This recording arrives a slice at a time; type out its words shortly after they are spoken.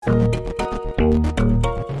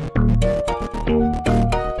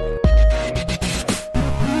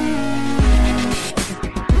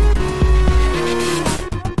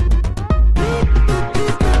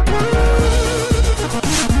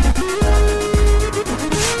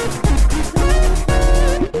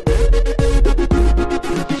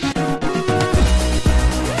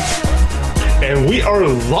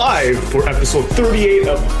for episode 38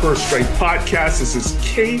 of the First Strike Podcast. This is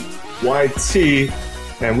KYT,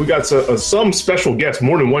 and we got some special guests,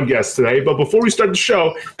 more than one guest today. But before we start the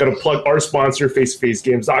show, got to plug our sponsor,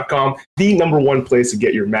 FaceToFaceGames.com, the #1 place to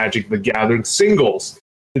get your Magic the Gathering singles.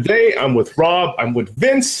 Today, I'm with Rob, I'm with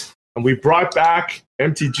Vince, and we brought back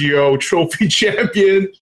MTGO Trophy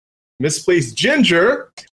Champion, Misplaced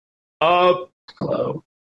Ginger. Hello.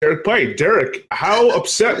 Derek Pike. Derek, how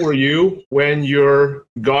upset were you when your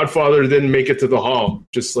godfather didn't make it to the hall?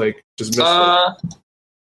 Just missed it.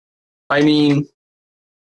 I mean,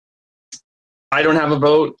 I don't have a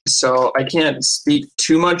vote, so I can't speak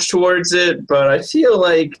too much towards it, but I feel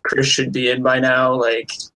like Chris should be in by now.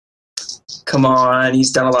 Like, come on, he's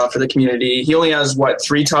done a lot for the community. He only has,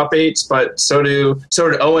 3 top 8s, but so did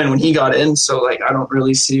Owen when he got in, so, I don't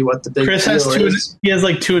really see what the big Chris deal has is. He has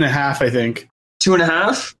 2.5, I think.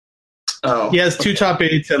 2.5? Oh. He has 2 top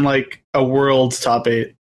 8s and a world's top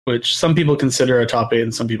 8, which some people consider a top 8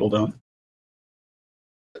 and some people don't.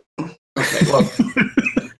 Okay, well,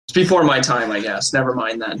 it's before my time, I guess. Never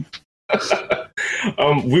mind then.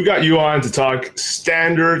 We got you on to talk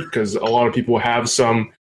standard because a lot of people have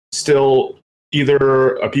some still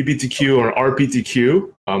either a PPTQ or an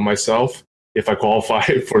RPTQ. Myself, if I qualify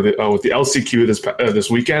for the with the LCQ this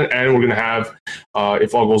weekend, and we're going to have,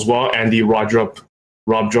 if all goes well, Andy Rob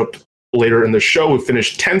later in the show. We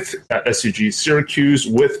finished 10th at SCG Syracuse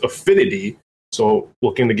with Affinity, so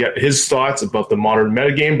looking to get his thoughts about the modern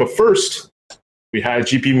metagame. But first, we had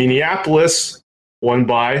GP Minneapolis, won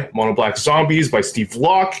by Mono Black Zombies by Steve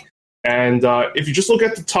Locke, and if you just look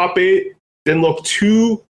at the top 8, didn't look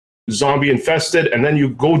too zombie infested, and then you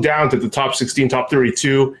go down to the top 16, top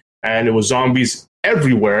 32, and it was zombies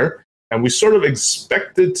everywhere. And we sort of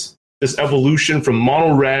expected this evolution from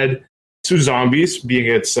mono red to zombies, being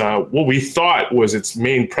its what we thought was its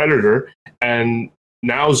main predator, and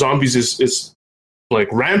now zombies is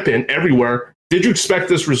rampant everywhere. Did you expect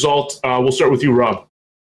this result? We'll start with you, Rob.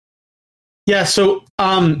 Yeah, so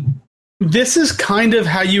this is kind of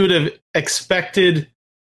how you would have expected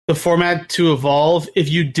the format to evolve if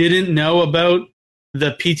you didn't know about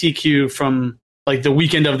the PTQ from the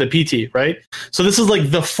weekend of the PT, right? So this is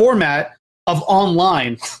the format of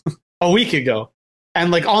online a week ago.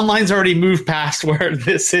 And online's already moved past where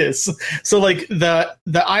this is. So the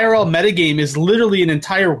IRL metagame is literally an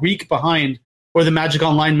entire week behind where the Magic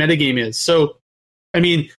Online metagame is. So, I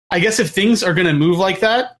mean, I guess if things are going to move like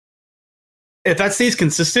that, if that stays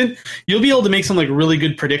consistent, you'll be able to make some really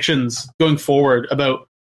good predictions going forward about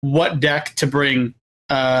what deck to bring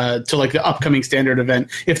to the upcoming standard event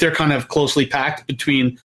if they're kind of closely packed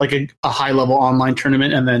between a high level online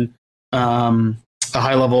tournament and then a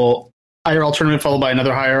high level IRL tournament followed by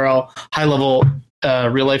another high level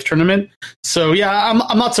real life tournament. So yeah,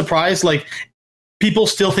 I'm not surprised. People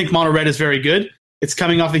still think mono red is very good. It's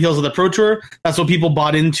coming off the heels of the Pro Tour. That's what people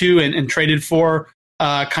bought into and traded for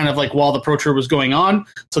while the Pro Tour was going on.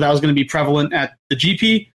 So that was going to be prevalent at the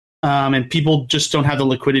GP. And people just don't have the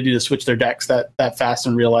liquidity to switch their decks that fast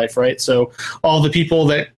in real life, right? So all the people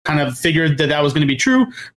that kind of figured that was going to be true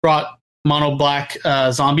brought mono black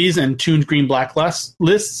zombies and tuned green black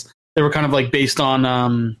lists. They were kind of based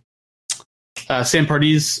on Sam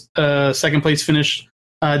Pardee's second place finish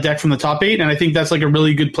deck from the top 8, and I think that's a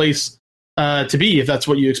really good place to be if that's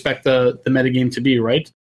what you expect the metagame to be, right?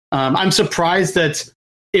 I'm surprised that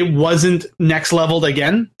it wasn't next leveled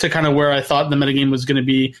again to kind of where I thought the metagame was going to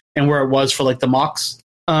be and where it was for the Mox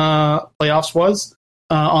playoffs was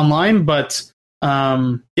online, but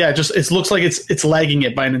it looks like it's lagging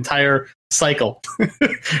it by an entire cycle,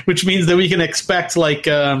 which means that we can expect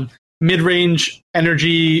mid-range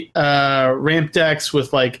energy ramp decks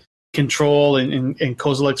with control and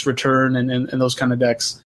Kozilek's return and those kind of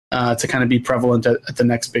decks to kind of be prevalent at the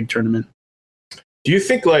next big tournament. Do you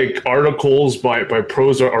think articles by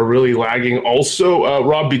pros are really lagging also,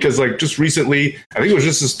 Rob? Because just recently, I think it was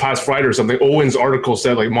just this past Friday or something, Owen's article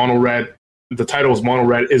said mono red, the title is mono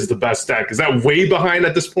red is the best deck. Is that way behind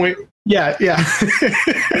at this point? Yeah.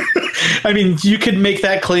 I mean, you could make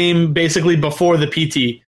that claim basically before the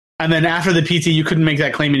PT. And then after the PT, you couldn't make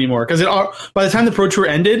that claim anymore. Because by the time the Pro Tour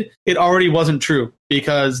ended, it already wasn't true.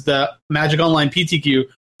 Because the Magic Online PTQ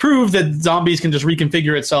proved that zombies can just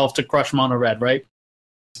reconfigure itself to crush mono red, right?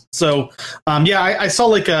 So, I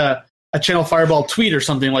saw a Channel Fireball tweet or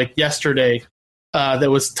something yesterday that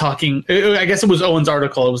was talking. I guess it was Owen's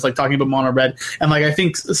article. It was talking about mono red, and I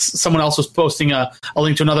think someone else was posting a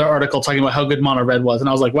link to another article talking about how good mono red was, and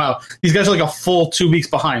I was like, wow, these guys are a full 2 weeks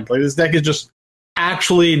behind. This deck is just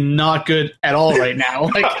actually not good at all right now.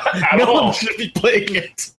 No one should be playing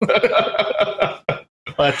it.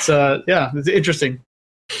 But it's interesting.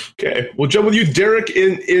 Okay, we'll jump with you, Derek.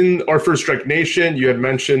 In our First Strike Nation, you had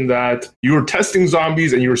mentioned that you were testing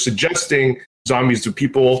zombies and you were suggesting zombies to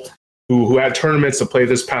people who had tournaments to play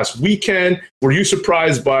this past weekend. Were you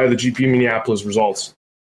surprised by the GP Minneapolis results?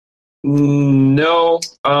 No,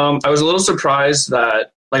 I was a little surprised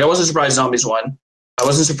that, I wasn't surprised zombies won. I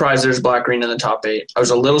wasn't surprised there's black green in the top 8. I was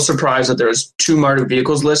a little surprised that there was 2 Marduk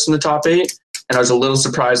vehicles lists in the top 8, and I was a little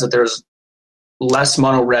surprised that there's less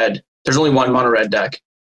mono red. There's only 1 mono red deck,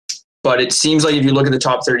 but it seems like if you look at the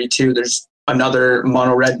top 32, there's another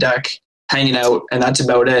mono red deck hanging out, and that's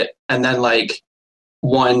about it. And then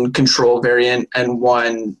 1 control variant and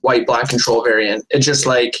 1 white black control variant. It's just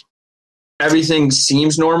everything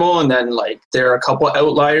seems normal, and then there are a couple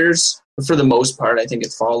outliers. But for the most part, I think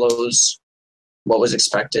it follows what was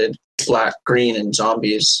expected: black, green, and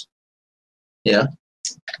zombies. Yeah.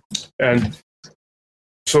 And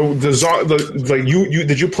so did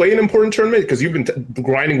you play an important tournament? Because you've been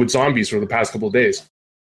grinding with zombies for the past couple of days.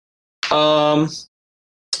 I've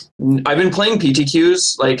been playing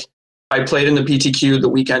PTQs. I played in the PTQ the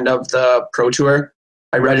weekend of the Pro Tour.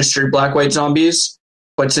 I registered black white zombies,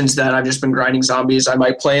 but since then I've just been grinding zombies. I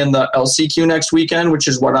might play in the LCQ next weekend, which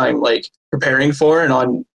is what I'm preparing for. And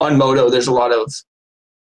on Moto, there's a lot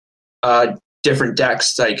of different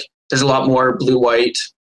decks. There's a lot more blue white.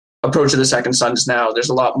 Approach of the Second Sons now. There's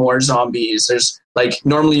a lot more zombies. There's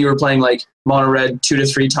normally you were playing mono red 2 to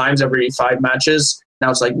 3 times every 5 matches.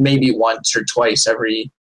 Now it's maybe once or twice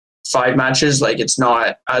every 5 matches. It's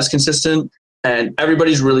not as consistent, and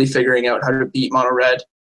everybody's really figuring out how to beat mono red.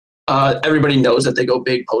 Everybody knows that they go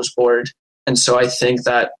big post board, and so I think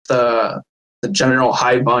that the general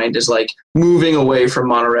hive mind is moving away from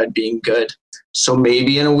mono red being good. So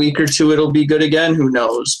maybe in a week or 2 it'll be good again. Who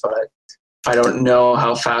knows? But I don't know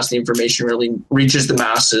how fast the information really reaches the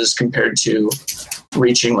masses compared to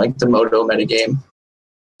reaching the Moto metagame.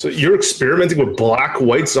 So you're experimenting with black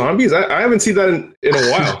white zombies? I haven't seen that in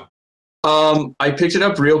a while. I picked it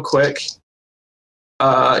up real quick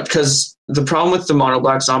because the problem with the mono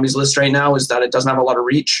black zombies list right now is that it doesn't have a lot of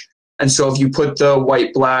reach. And so if you put the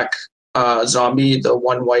white black zombie, the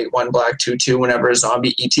 1 white 1 black 2/2, whenever a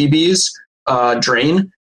zombie ETBs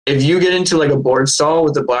drain, if you get into a board stall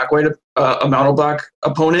with a black white a mono black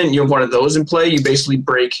opponent, you have one of those in play, you basically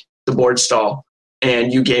break the board stall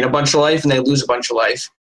and you gain a bunch of life and they lose a bunch of life.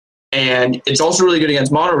 And it's also really good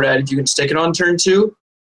against mono red if you can stick it on turn 2,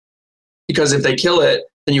 because if they kill it,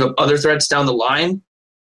 then you have other threats down the line.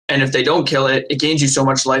 And if they don't kill it, it gains you so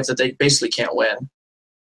much life that they basically can't win.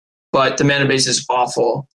 But the mana base is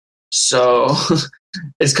awful. So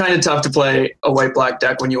it's kind of tough to play a white-black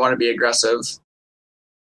deck when you want to be aggressive.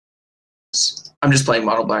 I'm just playing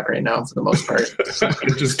mono black right now for the most part.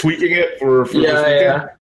 Just tweaking it for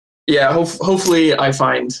yeah. Hopefully I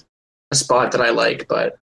find a spot that I like.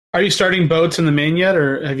 But are you starting boats in the main yet,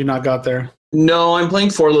 or have you not got there? No, I'm playing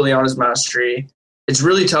for Liliana's Mastery. It's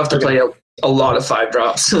really tough to play a lot of 5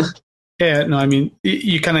 drops. Yeah, no, I mean,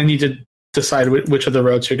 you kind of need to decide which of the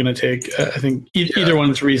routes you're going to take. I think either one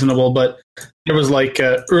is reasonable, but there was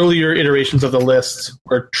earlier iterations of the list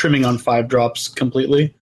were trimming on 5 drops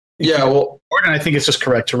completely. Yeah, well, and I think it's just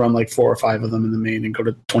correct to run 4 or 5 of them in the main and go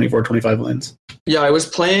to 24, 25 lanes. Yeah, I was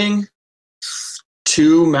playing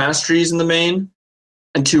 2 Masteries in the main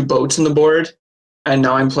and 2 boats in the board, and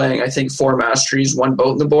now I'm playing, I think, 4 Masteries, 1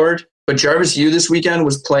 boat in the board. But Jarvis Yu this weekend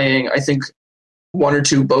was playing, I think, 1 or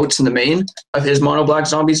 2 boats in the main of his mono black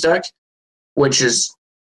zombies deck, which is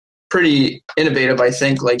pretty innovative, I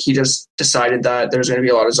think. He just decided that there's going to be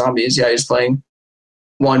a lot of zombies. Yeah, he's playing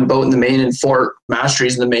 1 boat in the main and 4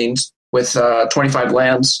 Masteries in the main with 25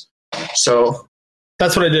 lands. So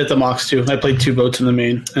that's what I did at the Mox too. I played 2 boats in the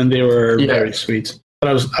main, and they were very sweet. But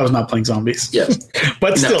I was not playing zombies. Yeah,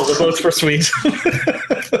 but still, the boats were sweet.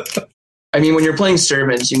 I mean, when you're playing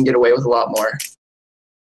servants, you can get away with a lot more.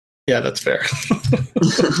 Yeah, that's fair.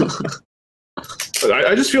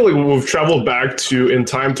 I just feel like we've traveled back in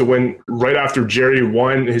time to when, right after Jerry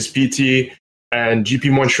won his PT and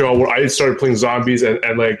GP Montreal, where I started playing zombies, and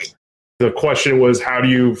the question was, how do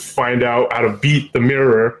you find out how to beat the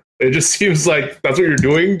mirror? It just seems like that's what you're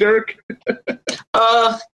doing, Derek.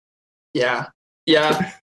 Yeah.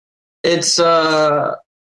 It's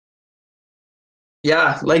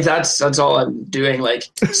yeah, that's all I'm doing.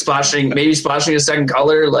 Splashing a second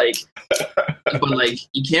color, but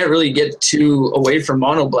you can't really get too away from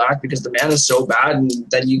mono black because the mana is so bad, and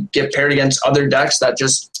then you get paired against other decks that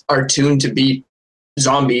just are tuned to beat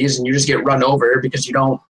zombies, and you just get run over because you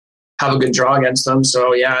don't have a good draw against them.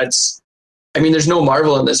 So yeah, there's no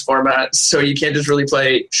Marvel in this format, so you can't just really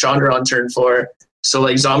play Chandra on turn 4.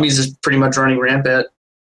 So zombies is pretty much running rampant.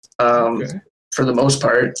 Okay. for the most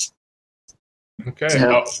part. Okay,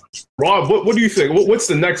 Yeah. Rob, what do you think? What's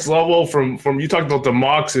the next level from you talked about the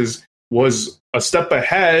Mox was a step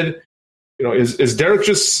ahead? You know, is Derek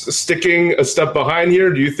just sticking a step behind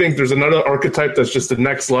here? Do you think there's another archetype that's just the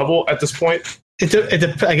next level at this point? I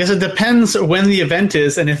guess it depends when the event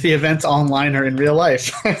is and if the event's online or in real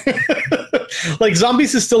life. Like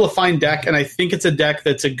Zombies is still a fine deck, and I think it's a deck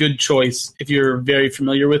that's a good choice if you're very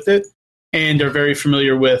familiar with it and are very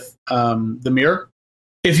familiar with the mirror.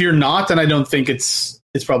 If you're not, then I don't think it's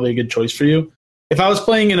probably a good choice for you. If I was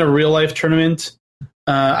playing in a real life tournament,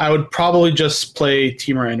 I would probably just play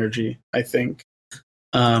Temur Energy, I think.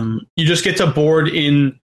 You just get to board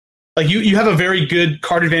in... Like you have a very good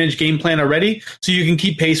card advantage game plan already, so you can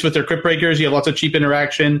keep pace with their Crypt Breakers. You have lots of cheap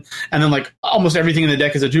interaction, and then like almost everything in the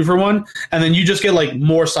deck is a 2-for-1, and then you just get like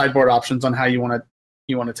more sideboard options on how you want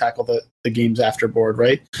to tackle the games after board,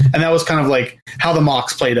 right? And that was kind of like how the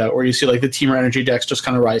Mox played out, where you see like the Temur Energy decks just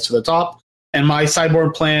kind of rise to the top. And my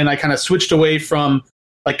sideboard plan, I kind of switched away from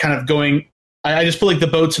like kind of going. I just put like the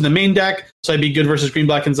boats in the main deck, so I'd be good versus Green,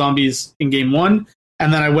 Black, and Zombies in game 1,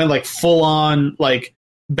 and then I went like full on like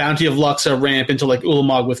Bounty of Luxa ramp into like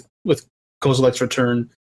Ulamog with Kozilek's Return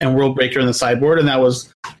and World Breaker in the sideboard, and that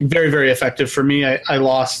was very, very effective for me. I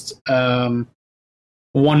lost one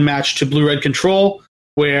match to Blue-Red Control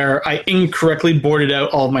where I incorrectly boarded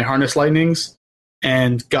out all of my Harness Lightnings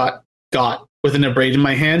and got with an Abrade in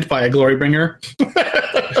my hand by a Glorybringer.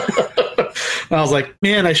 And I was like,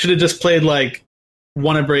 man, I should have just played like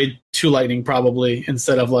 1 Abrade, 2 Lightning probably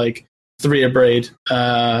instead of like 3 Abrade.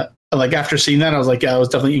 Like after seeing that, I was like, yeah, I was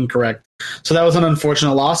definitely incorrect. So that was an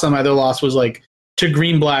unfortunate loss. And my other loss was like to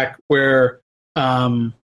Green Black, where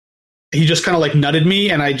he just kind of like nutted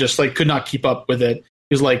me, and I just like could not keep up with it.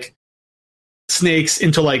 He was like snakes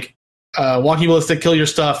into like Walking Ballistic, kill your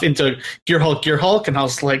stuff into Gear Hulk, and I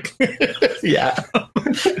was like, yeah.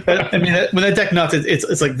 I mean, when that deck nuts,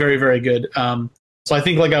 it's like very, very good. So I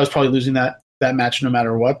think like I was probably losing that match no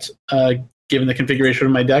matter what. Given the configuration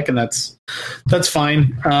of my deck, and that's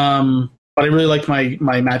fine. But I really liked my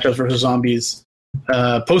matchups versus Zombies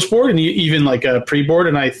post board and even like a pre board,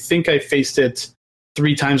 and I think I faced it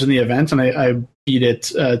 3 times in the event, and I beat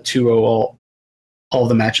it 2-0 all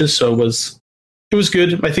the matches. So it was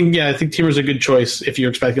good. I think Temur's a good choice if you're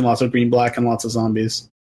expecting lots of Green Black and lots of Zombies.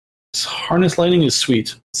 Harness Lightning is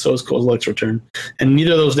sweet. So is Kozilek's Return, and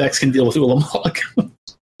neither of those decks can deal with Ulamog.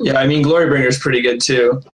 Yeah, I mean, Glorybringer is pretty good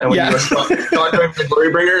too. And when you're not going for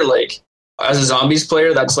Glorybringer, like as a Zombies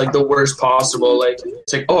player, that's like the worst possible. Like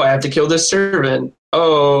it's like, oh, I have to kill this servant.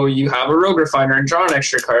 Oh, you have a Rogue Refiner and draw an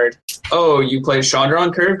extra card. Oh, you play Chandra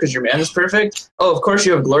on curve because your mana is perfect. Oh, of course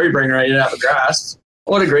you have Glorybringer. I didn't have a Grasp.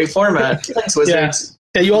 What a great format. Thanks, Wizards.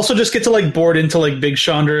 Yeah, you also just get to like board into like Big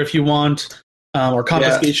Chandra if you want. Or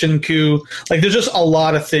Confiscation Coup. Like there's just a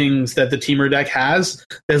lot of things that the Temur deck has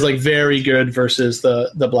that's like very good versus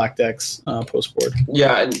the black decks post board.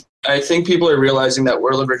 Yeah, and I think people are realizing that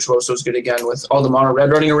Whirl of Virtuoso is good again with all the mono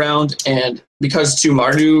red running around, and because 2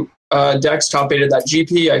 Mardu decks top 8 that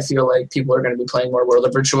GP, I feel like people are going to be playing more Whirl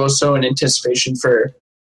of Virtuoso in anticipation for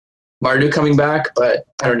Mardu coming back, but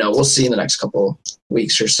I don't know. We'll see in the next couple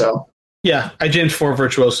weeks or so. Yeah, I jammed 4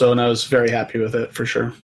 Virtuoso and I was very happy with it for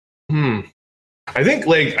sure. I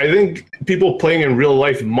think people playing in real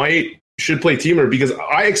life should play Temur, because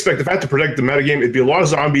I expect if I have to protect the metagame, it'd be a lot of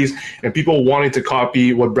Zombies and people wanting to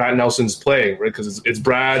copy what Brad Nelson's playing, right? Because it's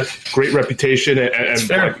Brad, great reputation, and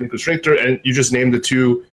Black Constrictor, and you just named the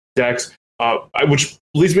 2 decks. Which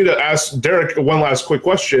leads me to ask Derek one last quick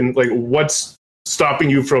question: like, what's stopping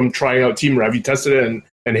you from trying out Temur? Have you tested it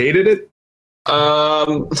and hated it? I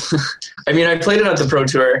mean, I played it at the Pro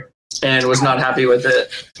Tour and was not happy with it.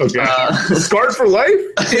 Okay. Scarred for life?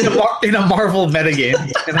 in a Marvel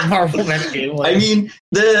metagame. Like. I mean,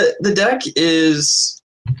 the deck is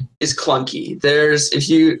clunky. There's if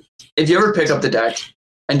you ever pick up the deck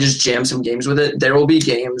and just jam some games with it, there will be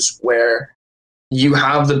games where you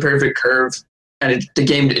have the perfect curve and the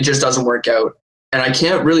game just doesn't work out. And I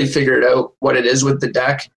can't really figure it out what it is with the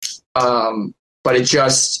deck. But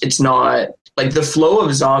it's not like the flow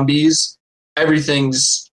of Zombies,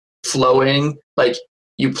 everything's flowing. Like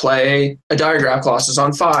you play a Diregraph Colossus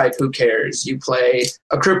on 5, who cares? You play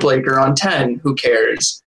a Crippler on 10, who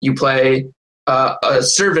cares? You play a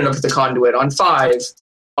Servant of the Conduit on 5,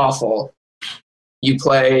 awful. You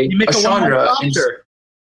play a Chandra.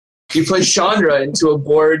 You play Chandra into a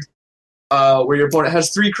board where your opponent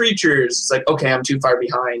has 3 creatures. It's like, okay, I'm too far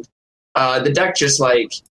behind. The deck just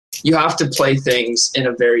like, you have to play things in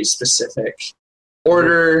a very specific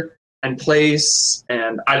order and place,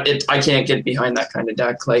 and I can't get behind that kind of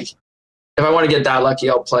deck. Like, if I want to get that lucky,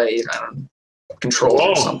 I'll play controls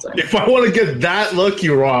or something. If I want to get that lucky,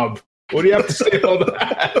 Rob, what do you have to say about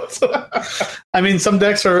that? I mean, some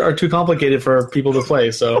decks are too complicated for people to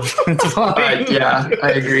play, so it's fine. Yeah,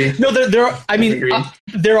 I agree. No,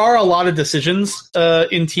 there are a lot of decisions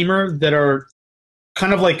in Teamer that are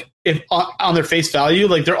kind of like, if on their face value,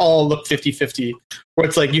 like they're all look 50-50, where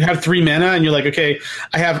it's like you have 3 mana and you're like, okay,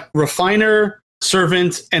 I have Refiner,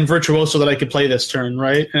 Servant, and Virtuoso that I could play this turn,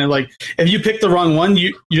 right? And like, if you pick the wrong one,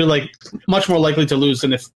 you're like much more likely to lose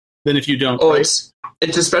than if you don't. Oh, right?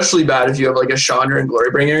 It's especially bad if you have like a Chandra and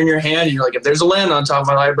Glorybringer in your hand, and you're like, if there's a land on top of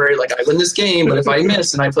my library, like I win this game, but if I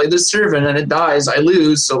miss and I play this Servant and it dies, I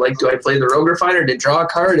lose. So like, do I play the Rogue Refiner to draw a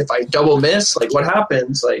card? If I double miss, like what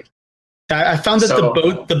happens? Like, I found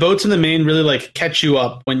that the boats in the main really like catch you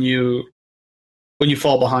up when you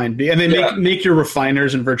fall behind, and they make your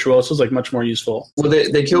Refiners and Virtuosos like much more useful. Well,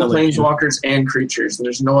 they kill Planeswalkers and creatures, and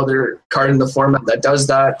there's no other card in the format that does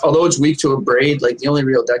that. Although it's weak to Abrade, like the only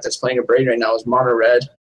real deck that's playing Abrade right now is Mono Red.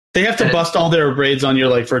 They have to bust all their Abrades on your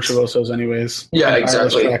like Virtuosos anyways. Yeah,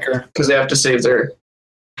 exactly. Because they have to save their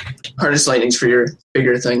Harness Lightnings for your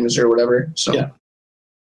bigger things or whatever. So yeah.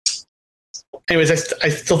 Anyways, I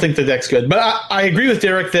still think the deck's good, but I agree with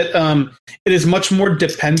Derek that it is much more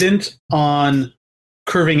dependent on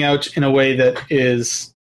curving out in a way that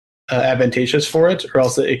is advantageous for it, or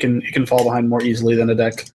else it can fall behind more easily than a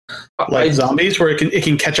deck like Zombies, where it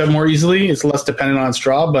can catch up more easily. It's less dependent on its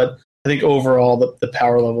draw, but I think overall the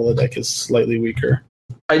power level of the deck is slightly weaker.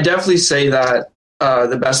 I definitely say that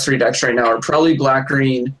the best 3 decks right now are probably Black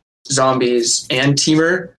Green, Zombies, and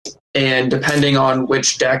Teamer. And depending on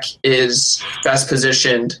which deck is best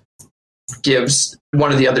positioned, gives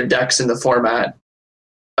one of the other decks in the format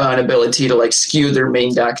an ability to like skew their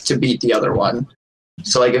main deck to beat the other one.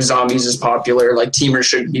 So like if Zombies is popular, like Teamer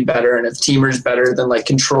should be better, and if Teamer's better, then like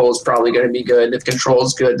Control is probably going to be good. If Control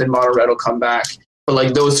is good, then Mono Red will come back. But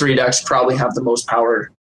like those 3 decks probably have the most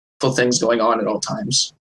powerful things going on at all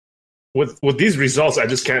times. With these results, I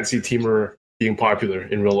just can't see Teamer being popular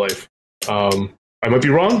in real life. I might be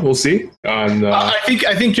wrong. We'll see. I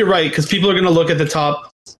think you're right, because people are going to look at the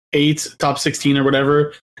top 8, top 16 or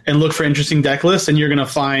whatever, and look for interesting deck lists, and you're going to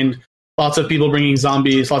find lots of people bringing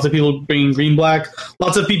Zombies, lots of people bringing Green-Black,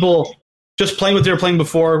 lots of people just playing what they were playing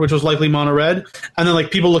before, which was likely Mono Red, and then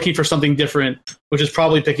like people looking for something different, which is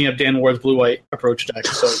probably picking up Dan Ward's Blue-White approach deck.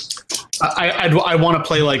 So I want to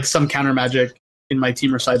play like some counter magic in my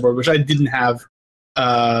Teamer sideboard, which I didn't have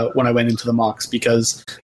when I went into the mocks, because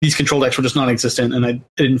these control decks were just non-existent, and I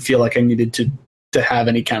didn't feel like I needed to have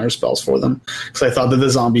any counter spells for them, because I thought that the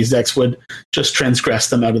Zombies decks would just transgress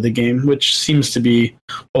them out of the game, which seems to be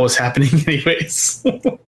what was happening anyways.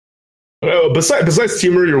 Besides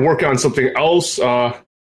Teamer, you're working on something else.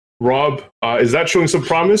 Rob, is that showing some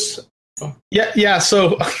promise? Yeah.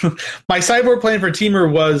 So my sideboard plan for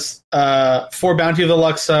Teamer was 4 Bounty of the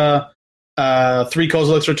Luxa, 3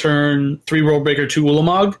 Kozilek's Return, 3 Worldbreaker, 2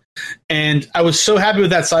 Ulamog. And I was so happy with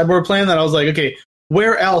that sideboard plan that I was like, okay,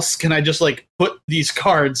 where else can I just like put these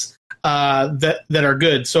cards that are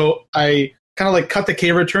good? So I kind of like cut the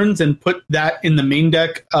K returns and put that in the main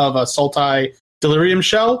deck of a Sultai Delirium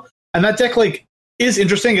Shell. And that deck like is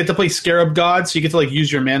interesting. You get to play Scarab God, so you get to like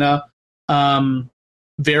use your mana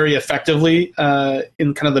very effectively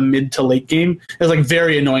in kind of the mid to late game. It's like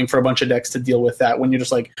very annoying for a bunch of decks to deal with that when you're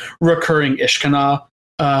just like recurring Ishkana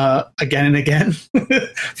again and again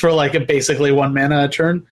for like basically 1 mana a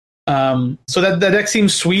turn. So that deck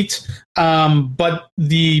seems sweet, but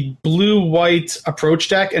the blue-white approach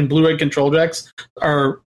deck and blue-red control decks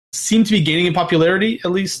seem to be gaining in popularity,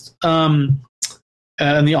 at least in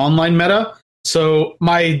the online meta. So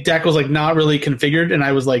my deck was like not really configured, and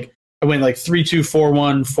I went like 3-2,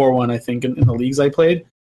 4-1, 4-1, I think, in the leagues I played.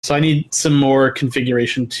 So I need some more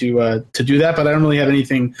configuration to do that, but I don't really have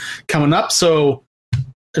anything coming up, so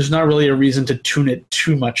there's not really a reason to tune it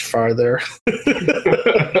too much farther.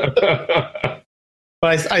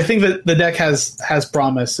 But I think that the deck has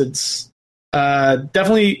promise. It's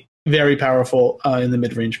definitely very powerful in the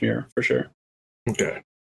mid-range mirror, for sure. Okay.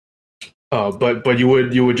 But you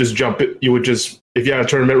would just jump it. You would just, if you had a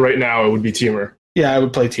tournament right now, it would be Teamer. Yeah, I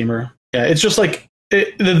would play Teamer. Yeah, it's just like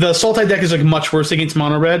the Sultai deck is like much worse against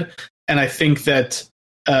Mono Red, and I think that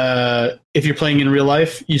if you're playing in real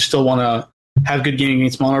life, you still want to have good game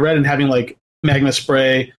against Mono Red, and having like Magma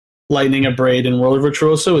Spray, Lightning Abrade, and Whirler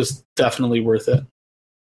Virtuoso is definitely worth it.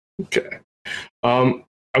 Okay. I'm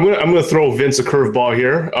gonna throw Vince a curveball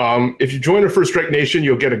here. If you join our First Strike Nation,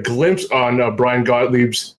 you'll get a glimpse on Brian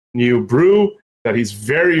Gottlieb's new brew that he's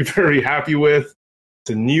very, very happy with.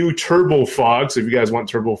 It's a new Turbo Fog. So if you guys want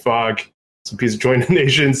Turbo Fog, please join the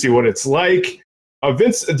nation, see what it's like.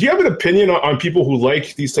 Vince, do you have an opinion on people who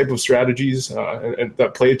like these type of strategies and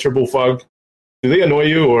that play Turbo Fog? Do they annoy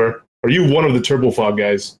you, or are you one of the Turbo Fog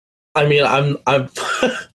guys? I mean, I'm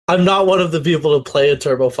I'm not one of the people who play a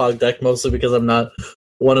Turbo Fog deck, mostly because I'm not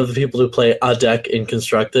one of the people who play a deck in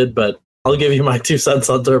Constructed, but I'll give you my 2 cents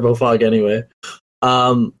on Turbo Fog anyway.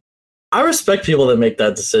 I respect people that make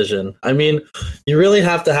that decision. I mean, you really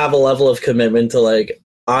have to have a level of commitment to, like,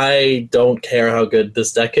 I don't care how good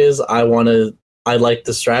this deck is. I like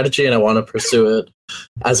the strategy and I want to pursue it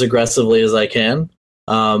as aggressively as I can.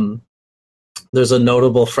 There's a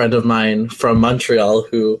notable friend of mine from Montreal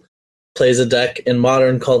who plays a deck in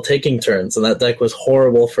Modern called Taking Turns, and that deck was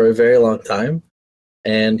horrible for a very long time.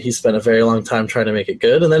 And he spent a very long time trying to make it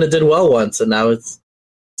good, and then it did well once, and now it's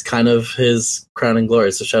kind of his crowning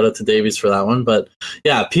glory. So shout out to Davies for that one. But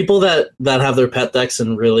yeah, people that have their pet decks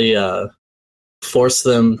and really force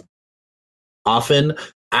them often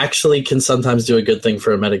actually can sometimes do a good thing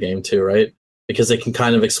for a metagame too, right? Because they can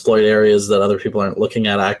kind of exploit areas that other people aren't looking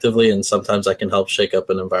at actively, and sometimes that can help shake up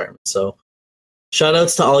an environment. So shout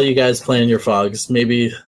outs to all you guys playing your fogs.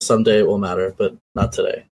 Maybe someday it will matter, but not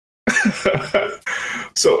today.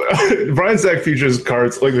 So Brian's deck features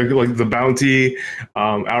cards like the Bounty,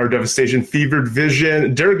 Hour Devastation, Fevered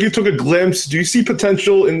Vision. Derek, you took a glimpse. Do you see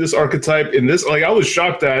potential in this archetype? In this, like, I was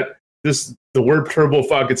shocked that the word Turbo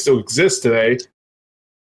Fog could still exist today.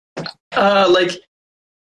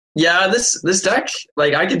 This deck,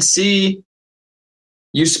 like, I could see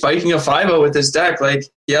you spiking a 5-0 with this deck. Like,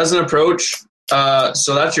 he has an approach,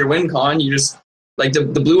 so that's your win con. You just, like, the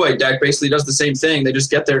blue-white deck basically does the same thing. They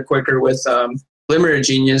just get there quicker with Glimmer of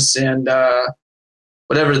Genius and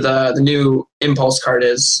whatever the new Impulse card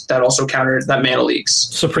is that also counters that Mana Leaks.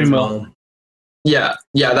 Supremo. Yeah,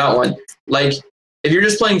 that one. Like, if you're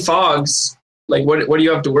just playing Fogs, like, what do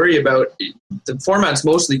you have to worry about? The format's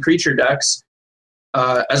mostly creature decks.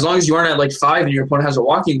 As long as you aren't at like 5 and your opponent has a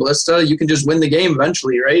Walking Ballista, you can just win the game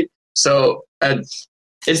eventually, right? So it's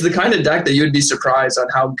the kind of deck that you would be surprised on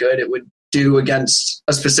how good it would do against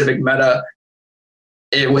a specific meta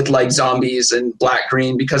with like zombies and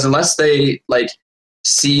black-green, because unless they like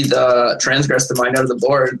see the Transgress the Mind out of the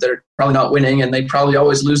board, they're probably not winning, and they probably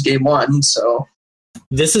always lose game 1. So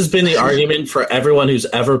this has been the argument for everyone who's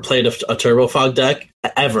ever played a Turbo Fog deck,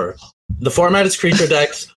 ever. The format is creature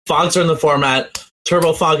decks. Fogs are in the format.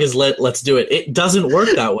 Turbo Fog is lit. Let's do it. It doesn't work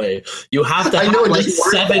that way. You have to have like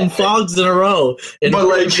 7 Fogs in a row in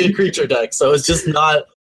a creature deck. So it's just not.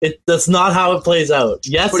 That's not how it plays out.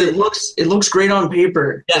 Yes, but it looks great on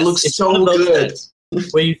paper. Yes, it looks so good.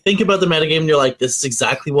 When you think about the metagame, and you're like, this is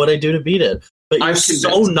exactly what I do to beat it. But you're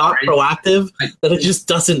so not proactive that it just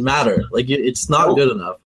doesn't matter. Like, it's not good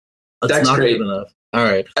enough. It's not good enough. All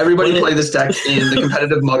right. Everybody play this deck in the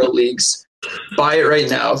competitive Moto leagues. Buy it right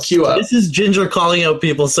now. Queue up. This is Ginger calling out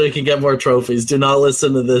people so he can get more trophies. Do not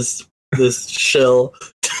listen to this shill.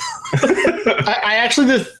 I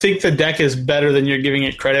actually think the deck is better than you're giving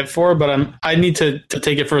it credit for, but I need to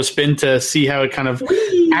take it for a spin to see how it kind of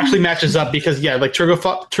actually matches up, because like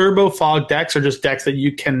Turbo Fog decks are just decks that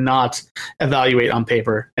you cannot evaluate on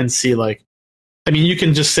paper and see, like, I mean, you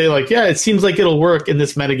can just say, like, yeah, it seems like it'll work in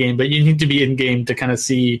this metagame, but you need to be in game to kind of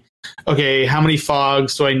see, okay, how many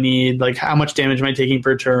fogs do I need? Like, how much damage am I taking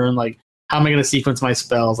per turn? Like, how am I going to sequence my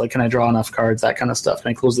spells? Like, can I draw enough cards? That kind of stuff. Can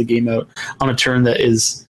I close the game out on a turn that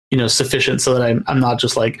is, sufficient so that I'm not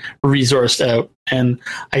just like resourced out? And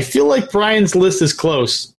I feel like Brian's list is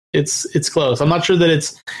close. It's close. I'm not sure that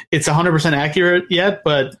it's 100% accurate yet,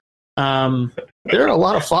 but there are a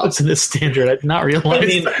lot of fogs in this standard. I did not realize. I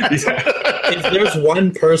mean, if there's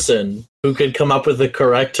one person who could come up with the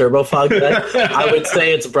correct Turbo Fog deck, I would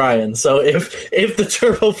say it's Brian. So if the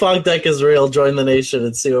Turbo Fog deck is real, join the nation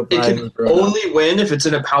and see what Brian is. It can only win if it's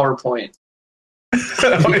in a PowerPoint.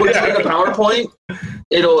 If you put it in a PowerPoint,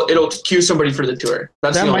 it'll cue somebody for the tour.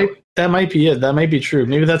 That might be it. That might be true.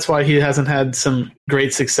 Maybe that's why he hasn't had some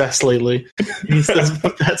great success lately. He needs to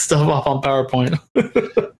put that stuff off on PowerPoint.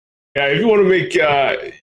 Yeah, if you want to make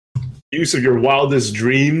use of your wildest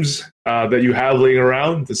dreams that you have laying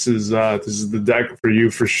around, this is the deck for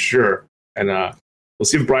you for sure. And we'll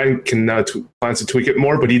see if Brian can plans to tweak it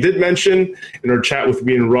more. But he did mention in our chat with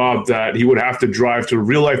me and Rob that he would have to drive to a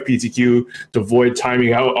real life PTQ to avoid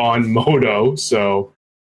timing out on Moto. So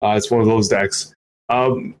it's one of those decks.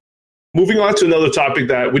 Moving on to another topic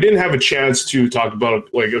that we didn't have a chance to talk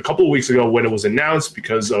about like a couple of weeks ago when it was announced,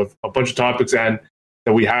 because of a bunch of topics and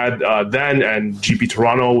that we had then, and GP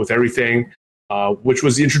Toronto with everything, which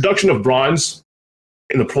was the introduction of bronze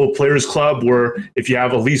in the Pro Players Club, where if you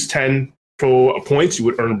have at least 10 pro points, you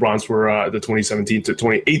would earn bronze for the 2017 to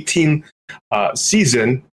 2018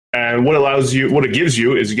 season. And what it gives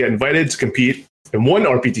you is you get invited to compete in one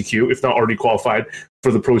RPTQ, if not already qualified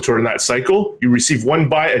for the Pro Tour in that cycle. You receive one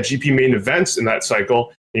bye at GP main events in that cycle,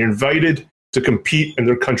 and you're invited to compete in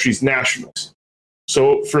their country's nationals.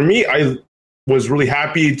 So for me, I was really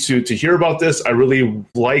happy to hear about this. I really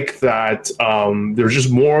like that there's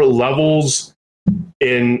just more levels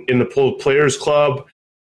in the Players Club.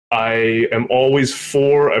 I am always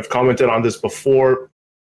for, I've commented on this before,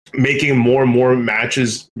 making more and more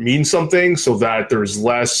matches mean something so that there's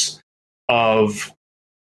less of,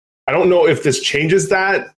 I don't know if this changes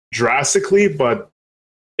that drastically, but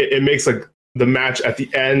it makes like the match at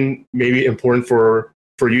the end maybe important for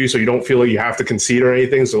you, so you don't feel like you have to concede or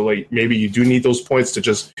anything. So like maybe you do need those points to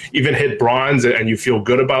just even hit bronze, and you feel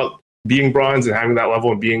good about being bronze and having that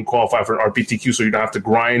level and being qualified for an RPTQ, so you don't have to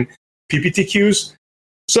grind PPTQs.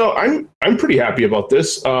 So I'm pretty happy about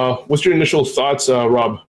this. What's your initial thoughts,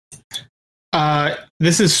 Rob?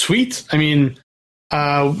 This is sweet. I mean,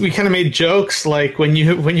 we kind of made jokes like when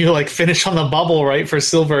you like finish on the bubble, right, for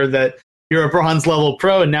silver, that you're a bronze level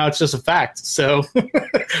pro, and now it's just a fact. So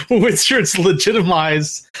it's sure it's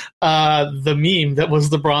legitimized the meme that was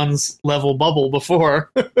the bronze level bubble before.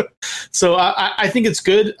 So I think it's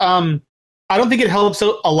good. I don't think it helps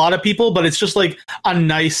a lot of people, but it's just like a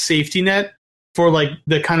nice safety net for like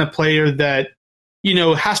the kind of player that, you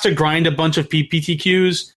know, has to grind a bunch of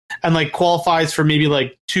PPTQs and like qualifies for maybe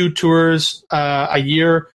like 2 tours a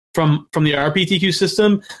year from the RPTQ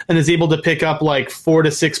system, and is able to pick up like 4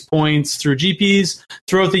 to 6 points through GPs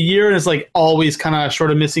throughout the year, and is like always kind of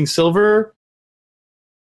short of missing silver.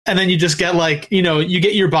 And then you just get like, you know, you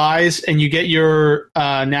get your buys and you get your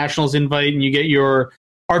nationals invite and you get your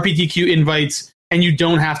RPTQ invites, and you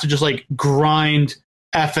don't have to just like grind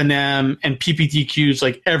FNM and PPTQs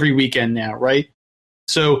like every weekend now, right?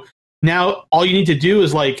 So now all you need to do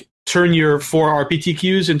is like turn your 4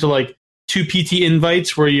 RPTQs into like 2 PT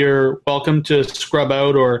invites where you're welcome to scrub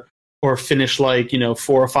out or finish like, you know,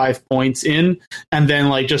 4 or 5 points in, and then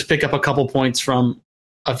like just pick up a couple points from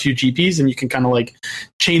a few GPs, and you can kind of like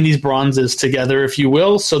chain these bronzes together, if you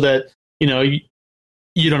will, so that, you know,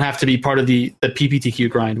 you don't have to be part of the PPTQ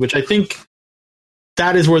grind, which I think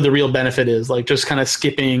that is where the real benefit is, like just kind of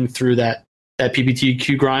skipping through that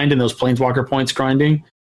PPTQ grind and those Planeswalker points grinding.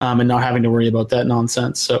 And not having to worry about that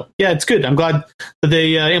nonsense. So yeah, it's good. I'm glad that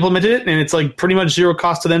they implemented it, and it's like pretty much zero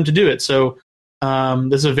cost to them to do it. So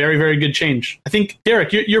this is a very, very good change. I think,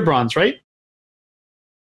 Derek, you're bronze, right?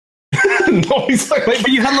 No, he's like, but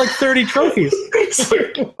you had like 30 trophies.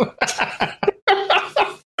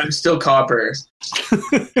 I'm still copper.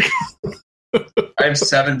 I have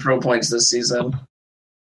 7 pro points this season.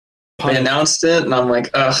 They announced it, and I'm like,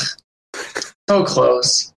 ugh, so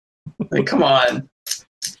close. Like, come on.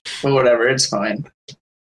 But whatever, it's fine.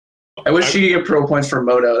 I wish you could get pro points for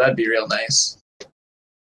Moto. That'd be real nice.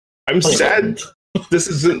 I'm sad this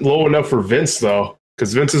isn't low enough for Vince, though,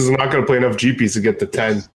 because Vince is not going to play enough GPs to get to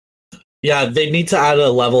 10. Yeah, they need to add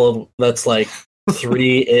a level that's like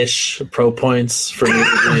 3-ish pro points for me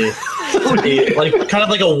to be like kind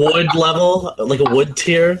of like a wood level, like a wood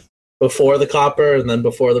tier before the copper and then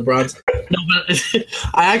before the bronze. No, but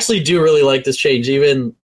I actually do really like this change,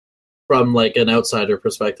 even from like an outsider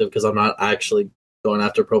perspective, because I'm not actually going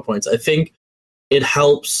after pro points. I think it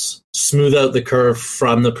helps smooth out the curve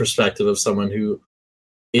from the perspective of someone who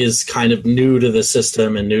is kind of new to the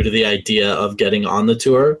system and new to the idea of getting on the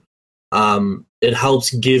tour. It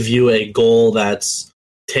helps give you a goal that's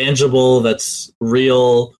tangible, that's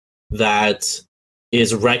real, that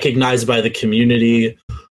is recognized by the community.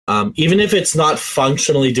 Even if it's not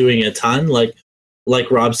functionally doing a ton,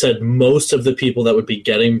 like Rob said, most of the people that would be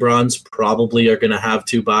getting bronze probably are going to have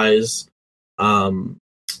 2 buys.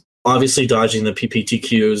 Obviously, dodging the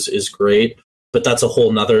PPTQs is great, but that's a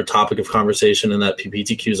whole nother topic of conversation, and that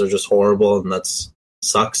PPTQs are just horrible, and that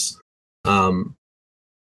sucks.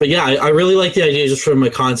 But yeah, I really like the idea just from a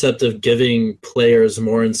concept of giving players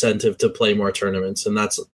more incentive to play more tournaments, and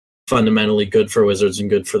that's fundamentally good for Wizards and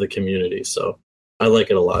good for the community. So I like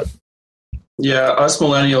it a lot. Yeah, us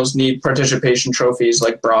millennials need participation trophies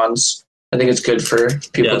like bronze. I think it's good for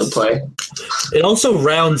people to play. It also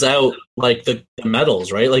rounds out like the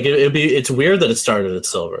medals, right? Like it's weird that it started at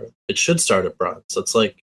silver. It should start at bronze. It's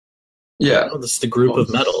like, this is the group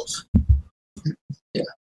of medals. Yeah.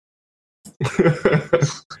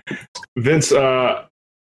 Vince, what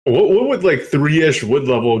would like 3-ish wood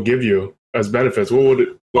level give you as benefits? What would it?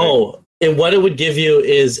 And what it would give you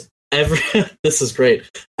is this is great.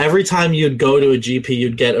 Every time you'd go to a GP,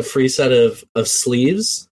 you'd get a free set of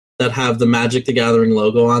sleeves that have the Magic the Gathering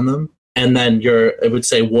logo on them, and then it would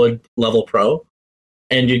say Wood Level Pro.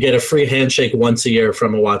 and you get a free handshake once a year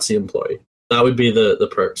from a WotC employee. That would be the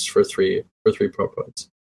perks for three pro points.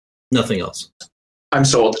 Nothing else. I'm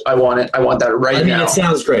sold. I want it. I want that right now. It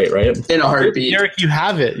sounds great, right? In a heartbeat. Derek, you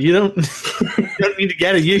have it. You don't, you don't need to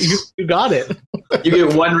get it. You got it. You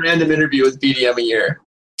get one random interview with BDM a year.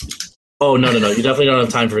 Oh, no. You definitely don't have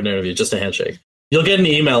time for an interview. Just a handshake. You'll get an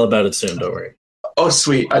email about it soon. Don't worry. Oh,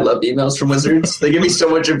 sweet. I love emails from Wizards. They give me so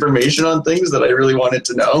much information on things that I really wanted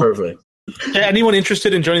to know. Perfect. Anyone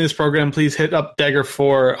interested in joining this program, please hit up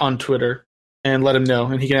Dagger4 on Twitter and let him know,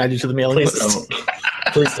 and he can add you to the mailing list.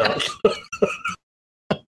 Please don't.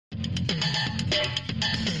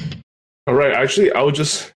 All right. Actually, I'll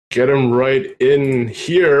just get him right in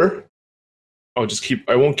here.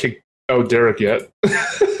 I won't kick out Derek yet.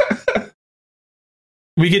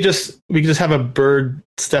 We could just have a bird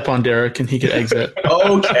step on Derek and he could exit.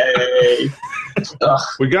 Okay.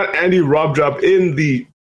 We got Andy Robjob in the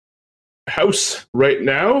house right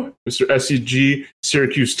now, Mr. SCG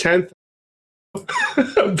Syracuse 10th.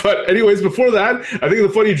 But anyways, before that, I think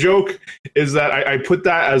the funny joke is that I put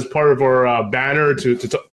that as part of our banner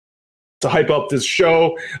to hype up this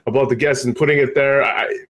show about the guests and putting it there.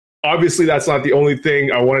 Obviously, that's not the only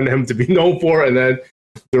thing I wanted him to be known for. And then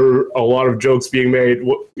there are a lot of jokes being made.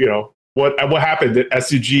 What happened at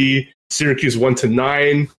SCG Syracuse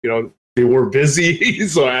 1-9? They were busy,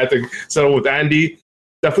 so I had to settle with Andy.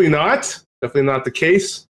 Definitely not the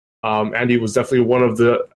case. Andy was definitely one of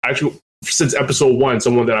the since episode 1,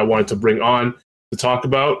 someone that I wanted to bring on to talk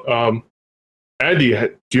about. Andy,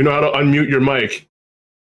 do you know how to unmute your mic?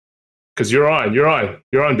 Because you're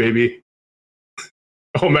on, baby.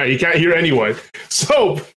 Oh man, you can't hear anyone.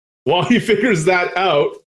 So while he figures that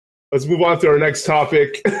out, let's move on to our next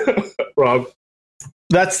topic. Rob,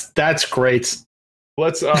 that's great.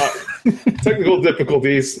 Let's technical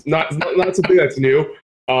difficulties. Not something that's new.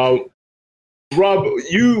 Rob,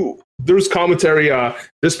 there was commentary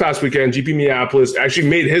this past weekend. GP Minneapolis actually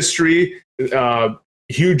made history.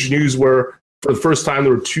 Huge news where for the first time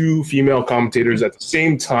there were 2 female commentators at the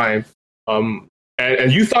same time.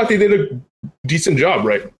 And you thought they did a decent job,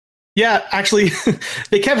 right? Yeah, actually,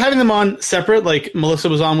 they kept having them on separate. Like Melissa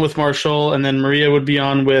was on with Marshall, and then Maria would be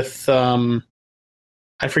on with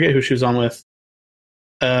I forget who she was on with.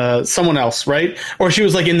 Someone else, right? Or she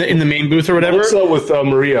was like in the main booth or whatever. Melissa with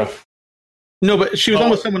Maria. No, but she was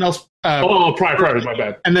on with someone else. Prior, my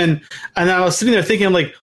bad. And I was sitting there thinking, I'm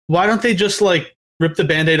like, why don't they just like rip the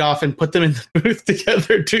Band-Aid off and put them in the booth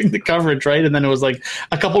together doing the coverage, right? And then it was like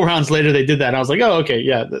a couple rounds later they did that. And I was like, oh, okay,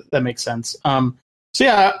 yeah, that makes sense. So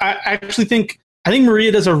yeah, I actually think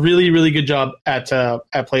Maria does a really, really good job at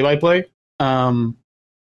play-by-play.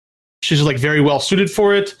 She's like very well suited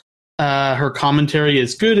for it. Her commentary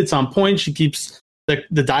is good. It's on point. She keeps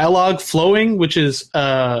the dialogue flowing, which is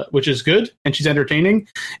good, and she's entertaining.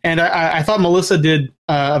 And I thought Melissa did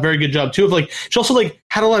a very good job too. Of like, she also like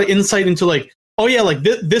had a lot of insight into like, oh yeah, like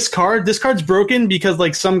this card's broken because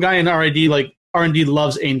like some guy in R&D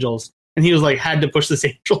loves angels, and he was like had to push this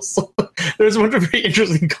angel. So there's one of very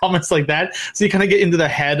interesting comments like that. So you kind of get into the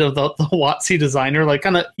head of the WotC designer, like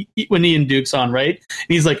kind of when Ian Duke's on, right? And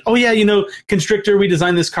he's like, oh yeah, Constrictor, we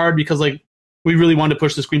designed this card because like we really wanted to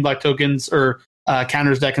push the green black tokens or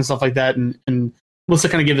counters deck and stuff like that, and Melissa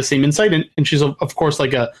kind of gave the same insight, and she's of course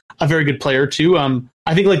like a very good player too.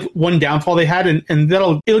 I think like one downfall they had, and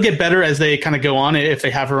it'll get better as they kind of go on if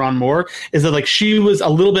they have her on more, is that like she was a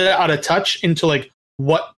little bit out of touch into like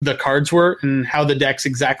what the cards were and how the decks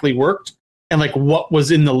exactly worked and like what was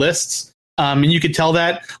in the lists. And you could tell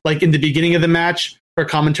that like in the beginning of the match, her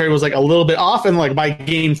commentary was like a little bit off, and like by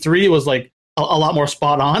game 3 it was like a lot more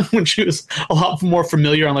spot on when she was a lot more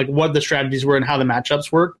familiar on like what the strategies were and how the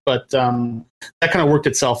matchups worked. But that kind of worked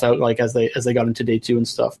itself out like as they got into day 2 and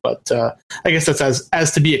stuff. But I guess that's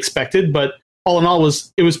as to be expected. But all in all,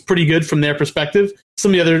 it was pretty good from their perspective.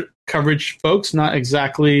 Some of the other coverage folks not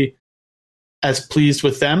exactly as pleased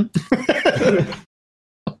with them.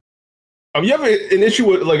 You have an issue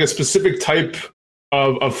with like a specific type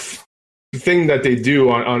of thing that they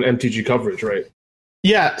do on MTG coverage, right?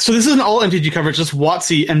 Yeah, so this isn't all MTG coverage. Just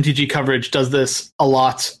WotC MTG coverage does this a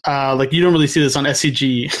lot. Like you don't really see this on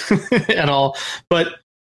SCG at all. But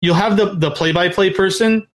you'll have the play-by-play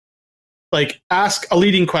person like ask a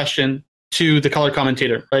leading question to the color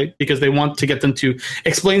commentator, right? Because they want to get them to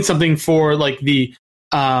explain something for like the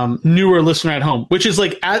newer listener at home, which is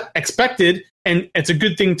like expected, and it's a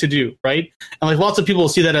good thing to do, right? And like lots of people will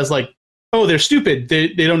see that as like, oh, they're stupid. They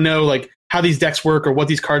don't know like how these decks work or what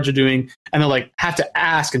these cards are doing, and they'll like have to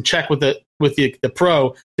ask and check with the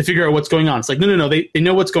pro to figure out what's going on. It's like no, they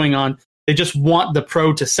know what's going on. They just want the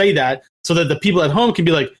pro to say that so that the people at home can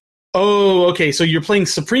be like, oh, okay, so you're playing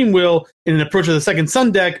Supreme Will in an Approach of the Second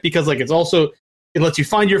Sun deck because like it lets you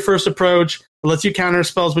find your first approach, it lets you counter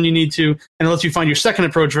spells when you need to, and it lets you find your second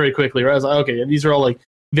approach very quickly. Right? I was like, okay, these are all like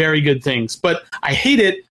very good things. But I hate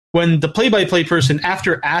it when the play-by-play person,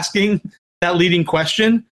 after asking that leading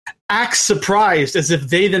question, acts surprised as if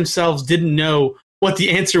they themselves didn't know what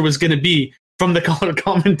the answer was going to be from the color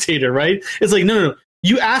commentator, right? It's like, no.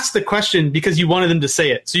 You asked the question because you wanted them to say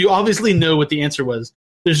it. So you obviously know what the answer was.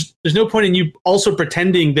 There's no point in you also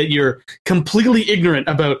pretending that you're completely ignorant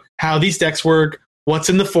about how these decks work, what's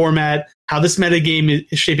in the format, how this metagame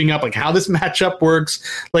is shaping up, like how this matchup works.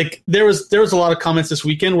 Like there was a lot of comments this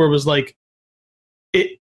weekend where it was like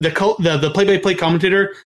the play-by-play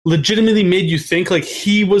commentator legitimately made you think like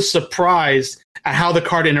he was surprised at how the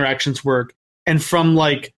card interactions work. And from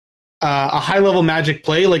like a high-level Magic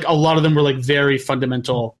play, like a lot of them were like very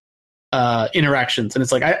fundamental interactions. And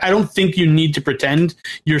it's like, I don't think you need to pretend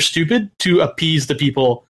you're stupid to appease the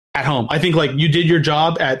people at home. I think like you did your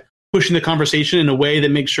job at pushing the conversation in a way that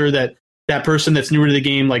makes sure that that person that's newer to the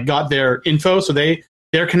game like got their info, so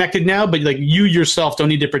they're connected now. But like you yourself don't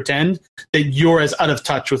need to pretend that you're as out of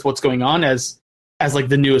touch with what's going on as like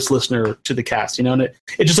the newest listener to the cast, you know. And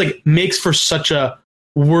it just like makes for such a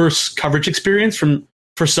worse coverage experience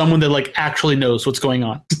for someone that like actually knows what's going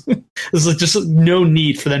on. There's like just no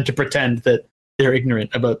need for them to pretend that they're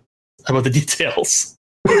ignorant about the details.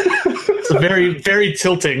 It's very, very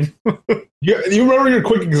tilting. Yeah, you remember your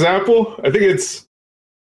quick example? I think it's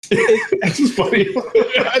just funny.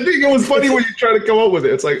 I think it was funny when you try to come up with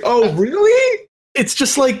it. It's like, oh, really? It's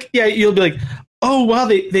just like, yeah, you'll be like, oh wow,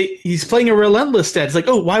 he's playing a Relentless deck. It's like,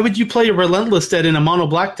 oh, why would you play a Relentless deck in a mono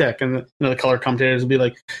black deck? And the color commentators will be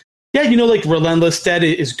like, yeah, you know, like Relentless deck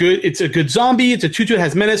is good. It's a good zombie. It's a 2/2. It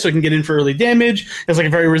has menace, so it can get in for early damage. It's like a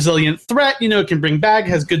very resilient threat. You know, it can bring back.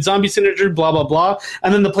 Has good zombie synergy. Blah blah blah.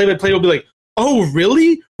 And then the play-by-play will be like, oh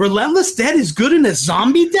really? Relentless deck is good in a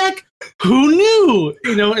zombie deck? Who knew?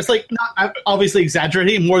 You know, it's like not obviously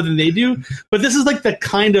exaggerating more than they do, but this is like the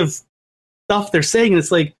kind of stuff they're saying. And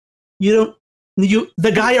it's like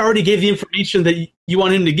the guy already gave the information that you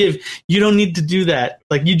want him to give. You don't need to do that.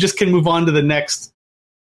 Like you just can move on to the next.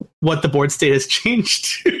 What the board state has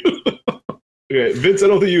changed to. Okay, Vince, I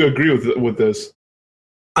don't think you agree with this.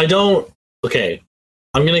 I don't. Okay,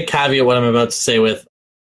 I'm going to caveat what I'm about to say with,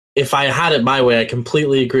 if I had it my way, I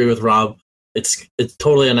completely agree with Rob. It's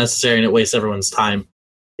totally unnecessary and it wastes everyone's time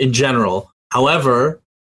in general. However,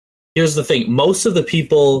 here's the thing. Most of the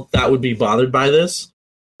people that would be bothered by this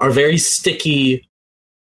are very sticky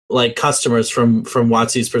like customers from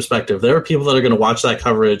WotC's perspective. There are people that are going to watch that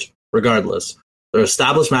coverage regardless. They're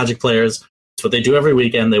established Magic players. It's what they do every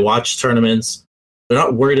weekend. They watch tournaments. They're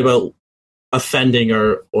not worried about offending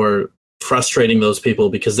or frustrating those people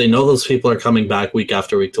because they know those people are coming back week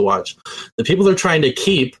after week to watch. The people they're trying to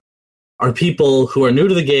keep are people who are new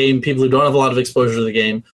to the game, people who don't have a lot of exposure to the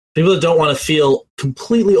game, people that don't want to feel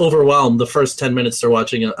completely overwhelmed the first 10 minutes they're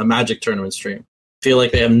watching a Magic tournament stream. Feel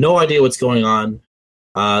like they have no idea what's going on.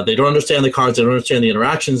 They don't understand the cards. They don't understand the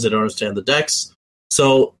interactions. They don't understand the decks.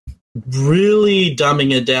 So really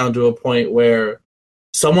dumbing it down to a point where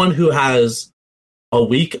someone who has a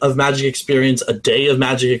week of Magic experience, a day of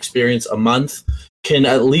Magic experience, a month, can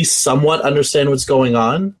at least somewhat understand what's going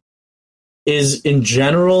on is in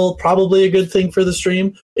general probably a good thing for the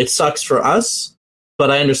stream. It sucks for us, but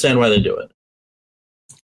I understand why they do it.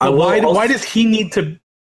 Why does he need to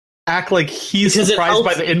act like he's surprised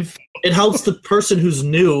by the info? It helps the person who's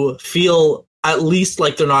new feel at least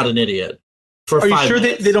like they're not an idiot. Are you sure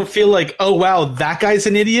they don't feel like, oh wow, that guy's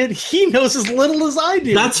an idiot? He knows as little as I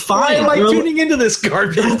do. That's fine. Why am I tuning into this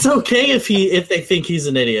garbage? That's okay if they think he's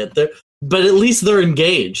an idiot. But at least they're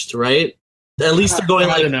engaged, right? At least they're going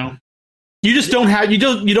like, I don't know. You just don't have you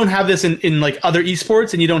don't have this in like other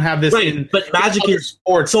esports, and you don't have this in but Magic in is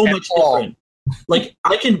sports so much different. Like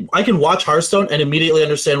I can watch Hearthstone and immediately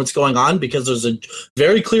understand what's going on because there's a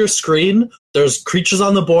very clear screen. There's creatures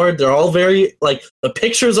on the board. They're all very like the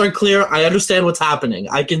pictures are clear. I understand what's happening.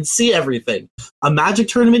 I can see everything. A Magic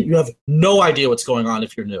tournament, you have no idea what's going on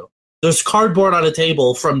if you're new. There's cardboard on a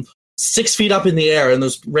table from 6 feet up in the air, and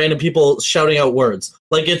there's random people shouting out words.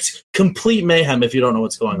 Like it's complete mayhem if you don't know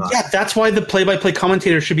what's going on. Yeah, that's why the play-by-play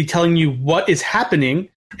commentator should be telling you what is happening.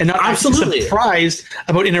 And not absolutely surprised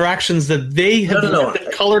about interactions that they have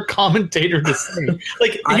the color commentator to say.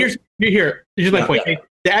 Like here's my point. Yeah.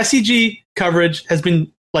 The SCG coverage has been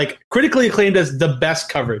like critically acclaimed as the best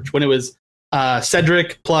coverage when it was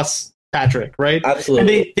Cedric plus Patrick, right?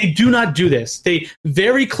 Absolutely. And they do not do this. They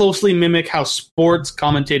very closely mimic how sports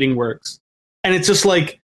commentating works. And it's just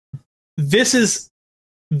like this is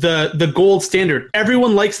the gold standard.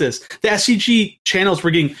 Everyone likes this. The SCG channels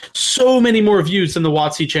were getting so many more views than the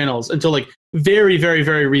WotC channels until like very, very,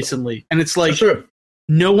 very recently. And it's like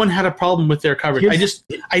no one had a problem with their coverage.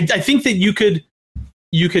 I think that you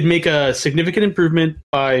could make a significant improvement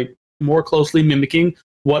by more closely mimicking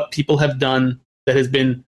what people have done that has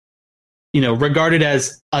been, regarded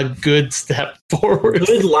as a good step forward.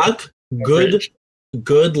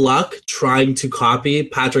 Good luck trying to copy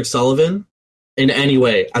Patrick Sullivan in any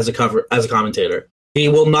way as a commentator. He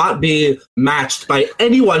will not be matched by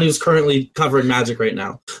anyone who's currently covering Magic right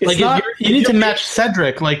now. You need to match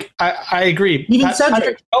Cedric. Like I agree. Even Cedric,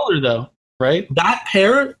 Patrick Color, though, right? That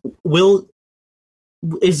pair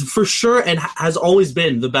is for sure and has always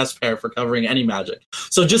been the best pair for covering any Magic.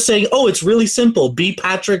 So just saying, it's really simple, be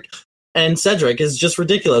Patrick and Cedric is just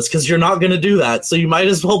ridiculous because you're not going to do that. So you might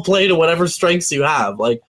as well play to whatever strengths you have.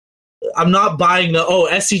 Like, I'm not buying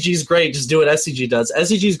SCG is great, just do what SCG does.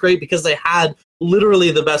 SCG is great because they had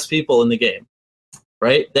literally the best people in the game,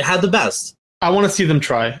 right? They had the best. I want to see them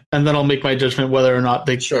try, and then I'll make my judgment whether or not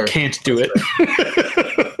they can't do it.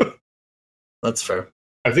 That's fair.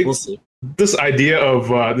 I think we'll see. This idea of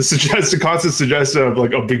the constant suggestion of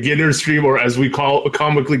like a beginner stream, or as we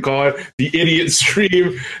comically call it, the idiot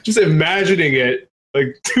stream. Just imagining it,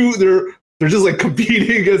 like they're just like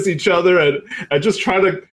competing against each other and just trying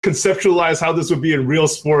to conceptualize how this would be in real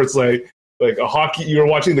sports, like a hockey. You're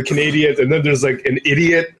watching the Canadiens, and then there's like an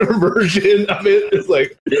idiot version of it. It's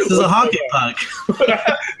like this is a hockey puck.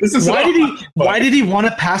 Why did he want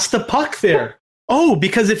to pass the puck there? Oh,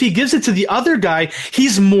 because if he gives it to the other guy,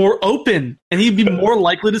 he's more open, and he'd be more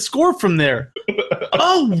likely to score from there.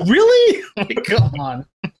 Oh, really? Come on.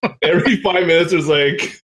 Every 5 minutes, there's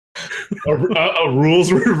like a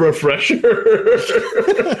rules refresher.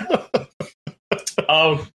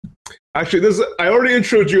 Actually, I already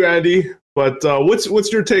introduced you, Andy. But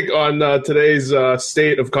what's your take on today's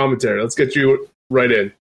state of commentary? Let's get you right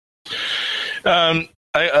in.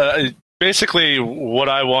 I basically what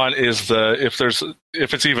I want is if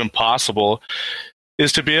it's even possible,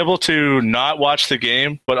 is to be able to not watch the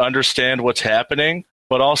game but understand what's happening,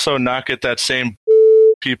 but also not get that same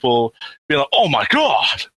people being like, "Oh my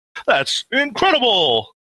god, that's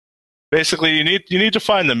incredible!" Basically, you need to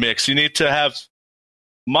find the mix. You need to have.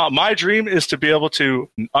 My dream is to be able to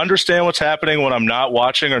understand what's happening when I'm not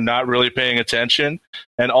watching or not really paying attention,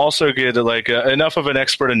 and also get like enough of an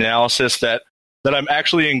expert analysis that I'm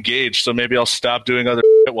actually engaged. So maybe I'll stop doing other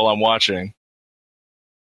shit while I'm watching.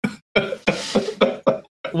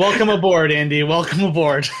 Welcome aboard, Andy. Welcome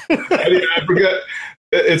aboard. I forget.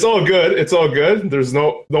 It's all good. It's all good. There's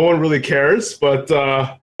no one really cares. But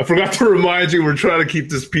I forgot to remind you we're trying to keep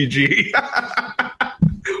this PG.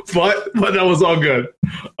 But that was all good.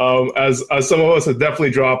 As some of us have definitely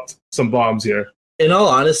dropped some bombs here. In all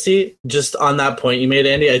honesty, just on that point you made,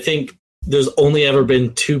 Andy, I think there's only ever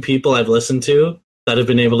been two people I've listened to that have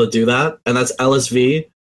been able to do that, and that's LSV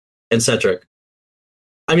and Cedric.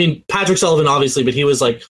 I mean, Patrick Sullivan, obviously, but he was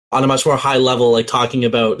like on a much more high level, like talking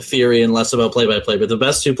about theory and less about play-by-play. But the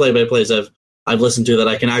best two play-by-plays I've listened to that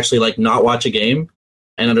I can actually like not watch a game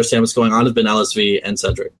and understand what's going on have been LSV and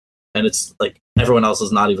Cedric. And it's like everyone else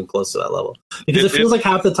is not even close to that level. Because it feels like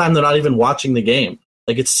half the time they're not even watching the game.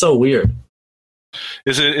 Like, it's so weird.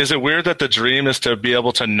 Is it weird that the dream is to be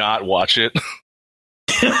able to not watch it?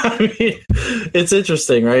 I mean, it's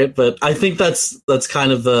interesting, right? But I think that's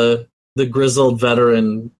kind of the grizzled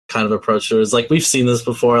veteran kind of approach to it. It's like, we've seen this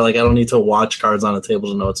before. Like, I don't need to watch cards on a table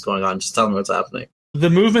to know what's going on. Just tell me what's happening. The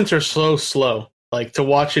movements are so slow. Like, to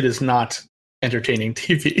watch it is not entertaining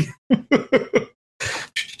TV.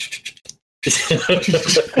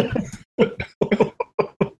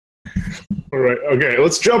 All right. Okay.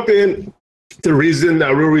 Let's jump in. The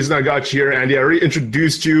real reason I got you here, Andy. I already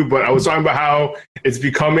introduced you, but I was talking about how it's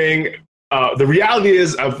becoming. The reality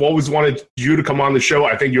is, I've always wanted you to come on the show.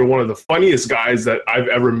 I think you're one of the funniest guys that I've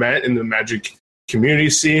ever met in the Magic community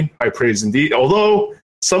scene. High praise indeed. Although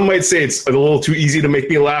some might say it's a little too easy to make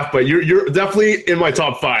me laugh, but you're definitely in my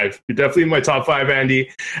top 5. You're definitely in my top 5,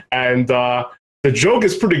 Andy. And the joke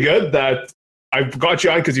is pretty good that I got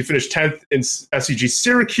you on because you finished 10th in SCG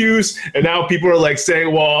Syracuse, and now people are like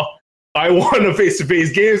saying, "Well, I won a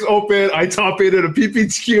face-to-face games open. I top 8 at a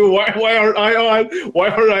PPTQ. Why aren't I on? Why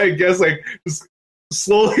aren't I?" I guess like just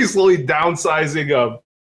slowly downsizing,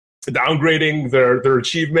 downgrading their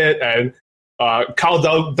achievement. And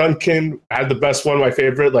Kyle Duncan had the best one. My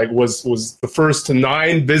favorite, like was the first to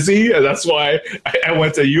 9 busy, and that's why I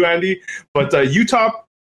went to you, Andy. But you top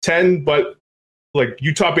 10, but like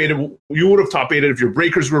you top 8, you would have top 8 if your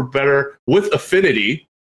breakers were better with affinity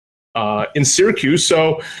in Syracuse.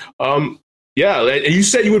 So Yeah, and you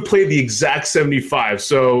said you would play the exact 75.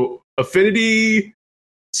 So Affinity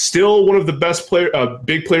still one of the best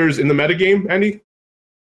big players in the metagame, Andy?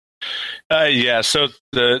 Yeah, so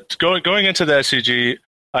going into the SCG,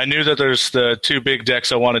 I knew that there's the two big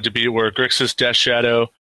decks I wanted to beat were Grixis Death Shadow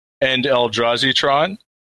and Eldrazi Tron,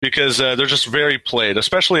 because they're just very played,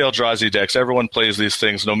 especially Eldrazi decks. Everyone plays these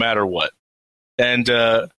things no matter what. And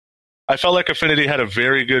I felt like Affinity had a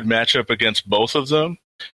very good matchup against both of them.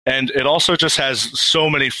 And it also just has so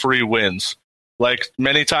many free wins. Like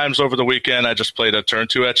many times over the weekend, I just played a turn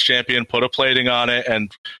 2 Etch champion, put a plating on it,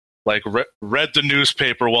 and like read the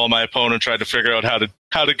newspaper while my opponent tried to figure out how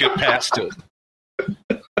to get past it.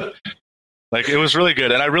 Like it was really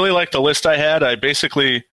good, and I really liked the list I had. I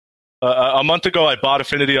basically a month ago I bought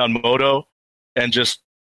Affinity on Moto, and just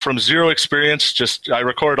from zero experience, I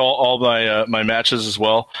recorded all my matches as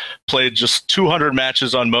well. Played just 200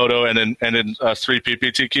 matches on Moto and in 3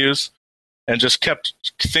 PPTQs, and just kept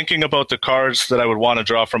thinking about the cards that I would want to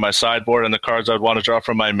draw from my sideboard and the cards I would want to draw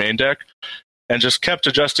from my main deck, and just kept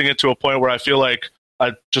adjusting it to a point where I feel like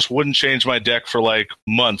I just wouldn't change my deck for like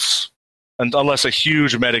months, unless a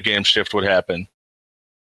huge metagame shift would happen.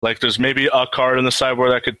 Like there's maybe a card in the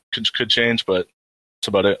sideboard that could change, but that's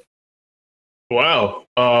about it. Wow.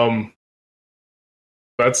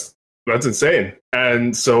 That's insane.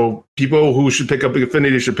 And so people who should pick up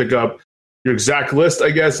Affinity should pick up your exact list, I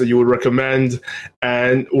guess, that you would recommend.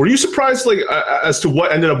 And were you surprised as to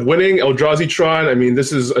what ended up winning Eldrazi Tron? I mean,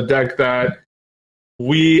 this is a deck that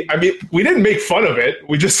we didn't make fun of it.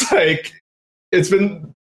 We just it's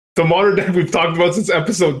been the modern deck we've talked about since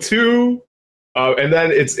episode 2. And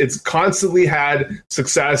then it's constantly had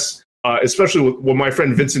success, especially with my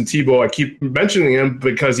friend Vincent Thibault. I keep mentioning him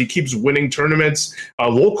because he keeps winning tournaments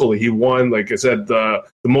locally. He won, like I said, the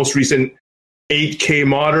most recent 8K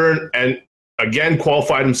Modern, and again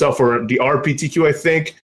qualified himself for the RPTQ, I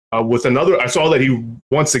think. With another, I saw that he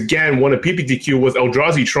once again won a PPTQ with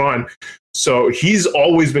Eldrazi Tron. So he's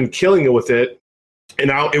always been killing it with it. And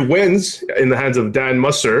now it wins in the hands of Dan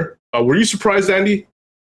Musser. Were you surprised, Andy?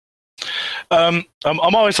 I'm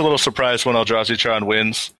always a little surprised when Eldrazi Tron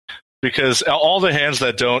wins, because all the hands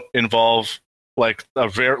that don't involve like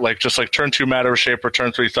just like turn 2 Matter of Shape or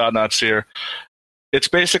turn 3 Thought-Knot Seer, it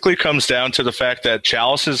basically comes down to the fact that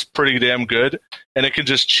Chalice is pretty damn good, and it can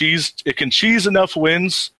cheese enough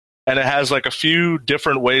wins, and it has like a few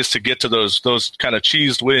different ways to get to those kind of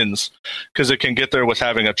cheesed wins, because it can get there with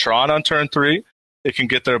having a Tron on turn 3, it can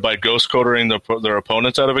get there by ghost codering their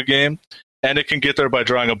opponents out of a game, and it can get there by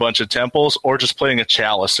drawing a bunch of temples or just playing a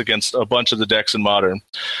Chalice against a bunch of the decks in Modern.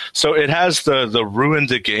 So it has the ruin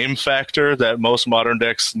the game factor that most Modern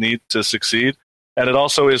decks need to succeed, and it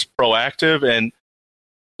also is proactive, and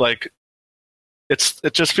like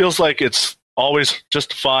it just feels like it's always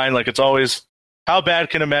just fine. Like it's always, how bad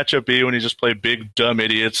can a matchup be when you just play big dumb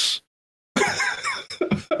idiots?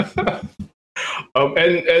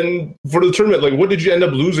 And for the tournament, like what did you end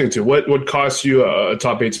up losing to? What cost you a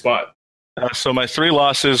top 8 spot? So my 3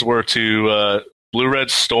 losses were to Blue Red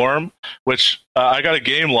Storm, which I got a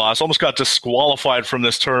game loss. Almost got disqualified from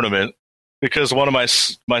this tournament because one of my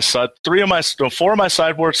 4 of my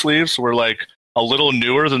sideboard sleeves were like a little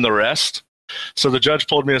newer than the rest. So the judge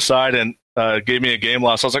pulled me aside and gave me a game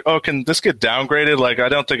loss. I was like, "Oh, can this get downgraded?" Like I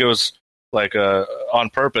don't think it was like on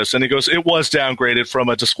purpose. And he goes, "It was downgraded from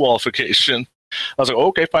a disqualification." I was like, oh,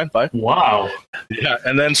 okay, fine, bye. Wow. Yeah,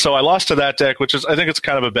 and then so I lost to that deck, which is, I think it's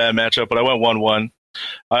kind of a bad matchup, but I went 1-1.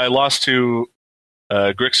 I lost to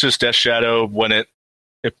Grixis Death Shadow when it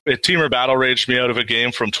Teamer Battle Raged me out of a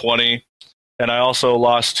game from 20, and I also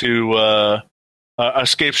lost to a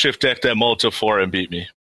Scapeshift deck that mulled to 4 and beat me.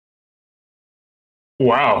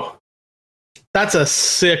 Wow. That's a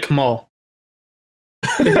sick mull.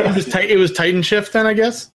 It was Titan Shift then, I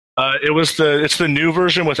guess? It's the new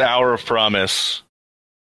version with Hour of Promise.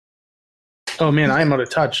 Oh man, I am out of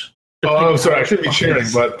touch. Oh, I'm sorry, I shouldn't be sharing,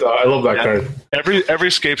 but I love that card. Every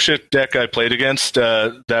Scapeshift deck I played against,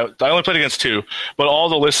 that I only played against 2, but all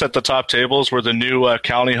the lists at the top tables were the new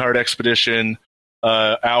Colony Heart Expedition,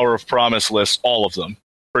 Hour of Promise lists, all of them,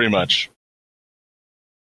 pretty much.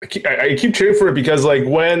 I keep cheering for it because, like,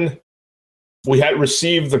 when we had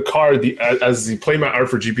received the card as the playmat art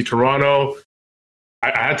for GP Toronto,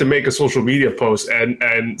 I had to make a social media post,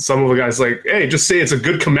 and some of the guys like, hey, just say it's a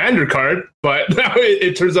good commander card, but now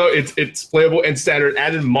it turns out it's playable in Standard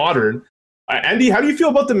and in Modern. Andy, how do you feel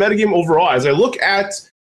about the metagame overall? As I look at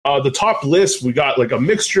the top list, we got like a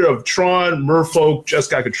mixture of Tron, Merfolk,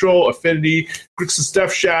 Jeskai Control, Affinity, Grixis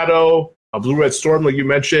Death Shadow, Blue Red Storm, like you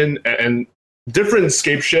mentioned, and different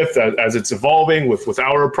scape shift as it's evolving with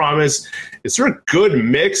our promise. Is there a good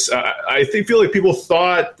mix? I feel like people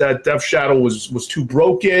thought that Death Shadow was too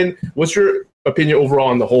broken. What's your opinion overall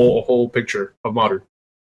on the whole picture of Modern?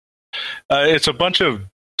 It's a bunch of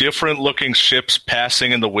different looking ships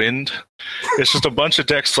passing in the wind. It's just a bunch of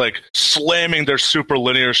decks like slamming their super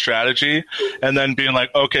linear strategy and then being like,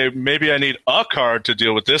 okay, maybe I need a card to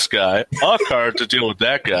deal with this guy, a card to deal with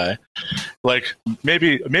that guy. Like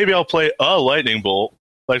maybe I'll play a lightning bolt.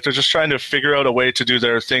 Like they're just trying to figure out a way to do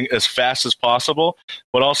their thing as fast as possible,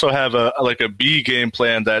 but also have a B game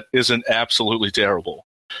plan that isn't absolutely terrible.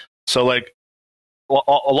 So like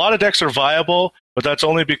a lot of decks are viable, but that's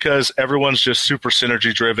only because everyone's just super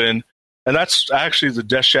synergy driven. And that's actually the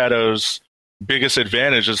Death Shadow's biggest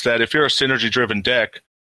advantage, is that if you're a synergy driven deck,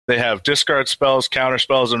 they have discard spells, counter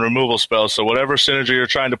spells, and removal spells. So whatever synergy you're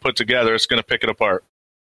trying to put together, it's going to pick it apart.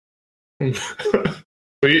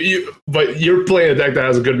 But you're playing a deck that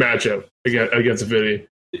has a good matchup against Affinity.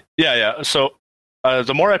 Yeah. So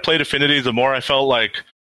the more I played Affinity, the more I felt like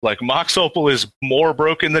Mox Opal is more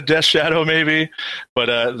broken than Death Shadow, maybe, but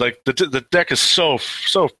the deck is so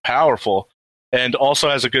powerful, and also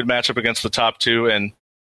has a good matchup against the top two. And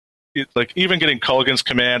even getting Culligan's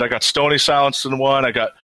Command, I got Stony Silence in one, I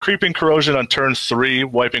got Creeping Corrosion on turn 3,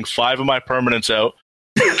 wiping 5 of my permanents out,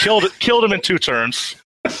 killed him in 2 turns.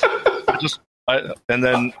 And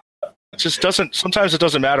then it just doesn't. Sometimes it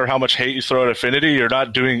doesn't matter how much hate you throw at Affinity, you're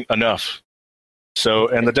not doing enough. So,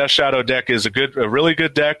 and the Death Shadow deck is a really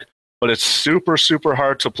good deck, but it's super, super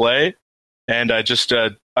hard to play. And I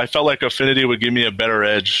felt like Affinity would give me a better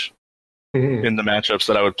edge in the matchups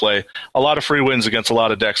that I would play. A lot of free wins against a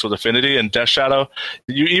lot of decks with Affinity, and Death Shadow,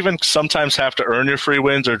 you even sometimes have to earn your free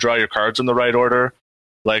wins or draw your cards in the right order.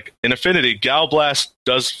 Like in Affinity, Gal Blast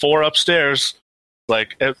does 4 upstairs.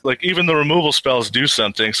 Like even the removal spells do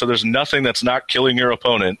something, so there's nothing that's not killing your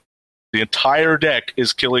opponent. The entire deck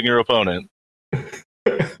is killing your opponent.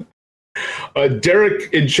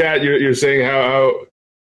 Derek in chat, you're saying how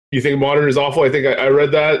you think Modern is awful. I think I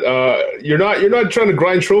read that. You're not trying to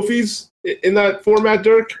grind trophies in that format,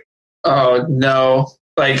 Derek? Oh no!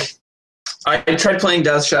 Like I tried playing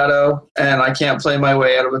Death Shadow, and I can't play my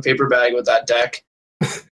way out of a paper bag with that deck.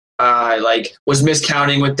 I was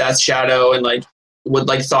miscounting with Death Shadow and would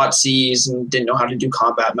thought seize and didn't know how to do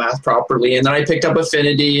combat math properly. And then I picked up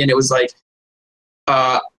Affinity, and it was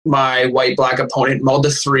my white-black opponent mulled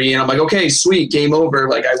to 3, and I'm like, okay, sweet, game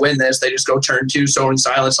over. I win this. They just go turn 2, Stone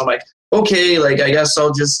Silence. I'm like, okay, I guess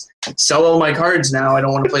I'll just sell all my cards now. I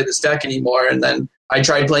don't want to play this deck anymore. And then I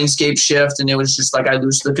tried playing Scape Shift, and it was just I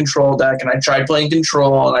lose the control deck. And I tried playing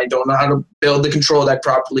Control, and I don't know how to build the control deck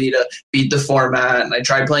properly to beat the format. And I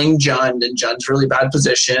tried playing Jund, and Jund's really bad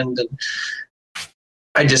positioned. And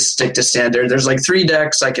I just stick to Standard. There's 3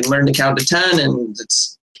 decks. I can learn to count to 10, and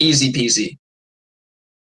it's easy peasy.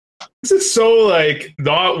 This is so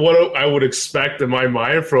not what I would expect in my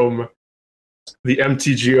mind from the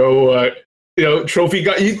MTGO trophy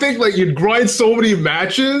guy. You think you'd grind so many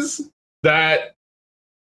matches that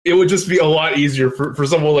it would just be a lot easier for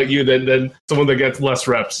someone like you than someone that gets less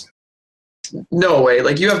reps. No way.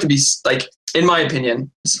 You have to be in my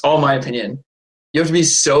opinion, it's all my opinion, you have to be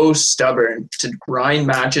so stubborn to grind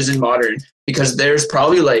matches in Modern, because there's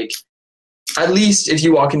probably at least if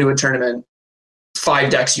you walk into a tournament,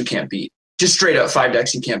 5 decks you can't beat. Just straight up 5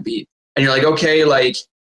 decks you can't beat. And you're okay,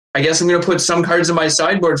 I guess I'm going to put some cards in my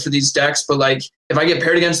sideboard for these decks, but if I get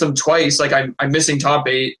paired against them twice, I'm missing top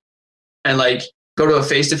 8 and go to a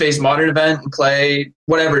face-to-face Modern event and play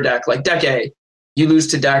whatever deck, deck A, you lose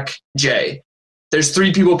to deck J. There's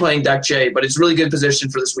 3 people playing deck J, but it's really good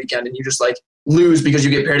position for this weekend, and you just lose because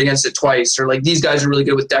you get paired against it twice, or these guys are really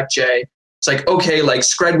good with deck J. It's okay,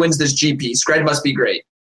 Skred wins this GP. Skred must be great.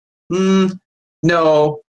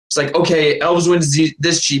 No. It's okay, Elves wins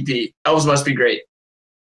this GP. Elves must be great.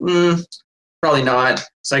 Probably not.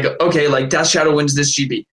 It's okay, Death Shadow wins this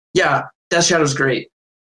GP. Yeah, Death Shadow's great.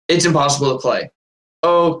 It's impossible to play.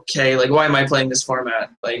 Okay, why am I playing this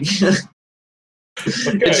format? It's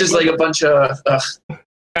just a bunch of...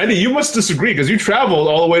 Andy, you must disagree, because you traveled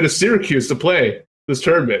all the way to Syracuse to play this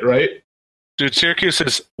tournament, right? Dude, Syracuse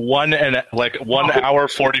is 1 hour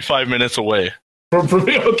 45 minutes away. For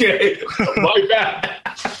me, okay, my bad.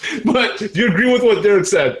 But do you agree with what Derek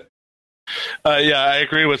said? Yeah, I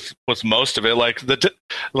agree with most of it.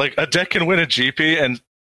 A deck can win a GP, and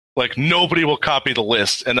nobody will copy the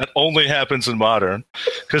list, and that only happens in Modern,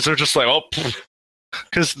 because they're just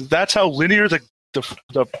because that's how linear the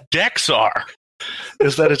decks are.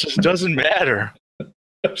 Is that it just doesn't matter.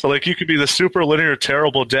 So you could be the super linear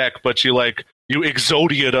terrible deck, but you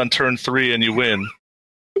Exodia on turn 3 and you win.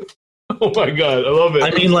 Oh my god, I love it.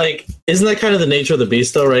 I mean, like, isn't that kind of the nature of the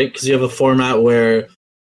beast, though, right? Because you have a format where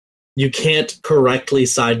you can't correctly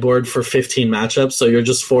sideboard for 15 matchups, so you're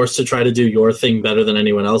just forced to try to do your thing better than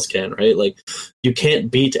anyone else can, right? Like, you can't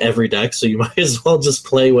beat every deck, so you might as well just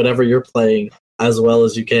play whatever you're playing as well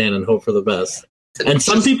as you can and hope for the best. And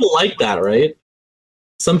some people like that, right?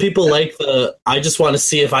 Some people like I just want to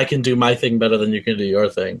see if I can do my thing better than you can do your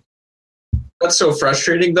thing. That's so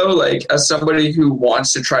frustrating, though. Like, as somebody who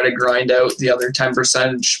wants to try to grind out the other 10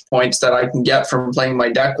 percentage points that I can get from playing my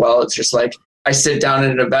deck well, it's just like I sit down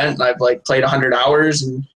at an event and I've like played 100 hours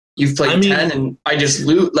and you've played 10 and I just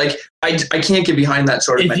loot. Like, I can't get behind that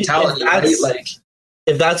sort of mentality, right? Like,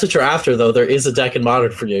 if that's what you're after, though, there is a deck in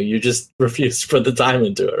Modern for you. You just refuse to put the time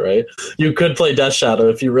into it, right? You could play Death Shadow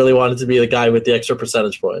if you really wanted to be the guy with the extra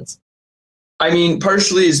percentage points. I mean,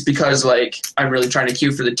 partially is because, like, I'm really trying to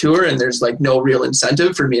queue for the tour and there's, like, no real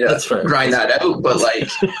incentive for me to grind that out. But, like...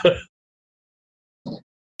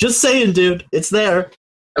 Just saying, dude. It's there.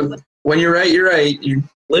 When you're right, you're right. You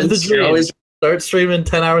live the dream. Start streaming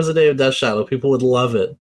 10 hours a day of Death Shadow. People would love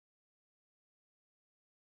it.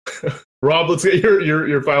 Rob, let's get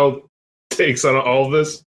your final takes on all of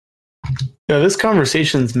this. Yeah, this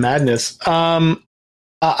conversation's madness. I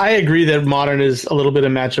agree that Modern is a little bit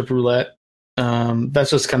of matchup roulette.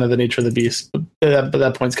 That's just kind of the nature of the beast. But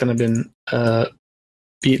that point's kind of been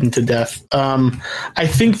beaten to death. I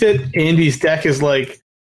think that Andy's deck is like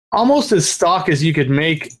almost as stock as you could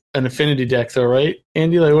make an Affinity deck, though, right?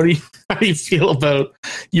 Andy, like, how do you feel about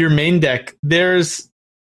your main deck? There's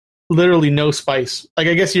literally no spice. Like,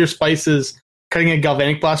 I guess your spice is cutting a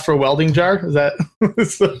Galvanic Blast for a Welding Jar. Is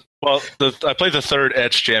that? Well, I play the third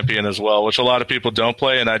Etch Champion as well, which a lot of people don't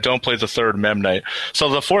play, and I don't play the third Mem Knight. So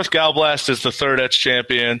the fourth Gal Blast is the third Etch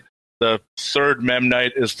Champion, the third Mem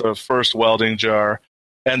Knight is the first Welding Jar,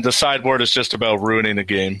 and the sideboard is just about ruining the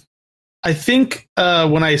game. I think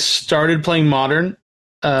when I started playing Modern,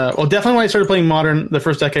 definitely when I started playing Modern, the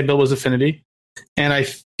first deck I built was Affinity, and I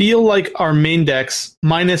feel like our main decks,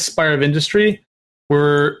 minus Spire of Industry,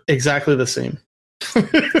 were exactly the same.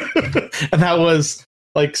 And that was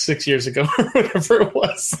like 6 years ago or whatever it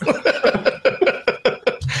was.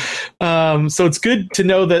 So it's good to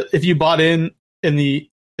know that if you bought at the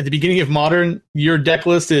beginning of Modern, your deck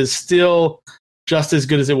list is still just as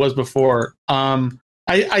good as it was before.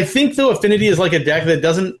 I think, though, Affinity is like a deck that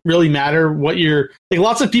doesn't really matter what like.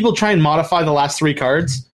 Lots of people try and modify the last three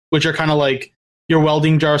cards, which are kind of like your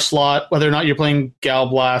Welding Jar slot, whether or not you're playing Gal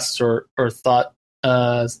Blast or Thought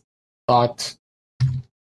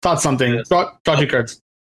something. Yes. Draw two cards.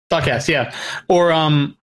 Thoughtcast, yeah. Or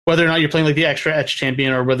whether or not you're playing like the extra Etch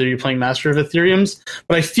Champion or whether you're playing Master of Ethereums.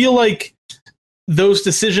 But I feel like those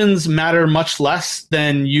decisions matter much less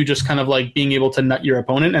than you just kind of like being able to nut your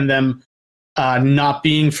opponent and them not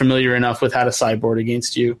being familiar enough with how to sideboard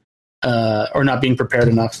against you or not being prepared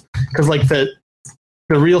enough. Because like the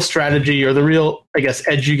real strategy or the real, I guess,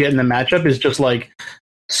 edge you get in the matchup is just like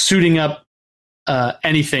suiting up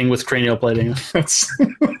anything with cranial plating.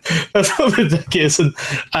 That's what the deck is. And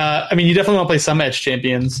I mean, you definitely want to play some Etch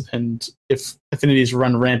Champions, and if Affinities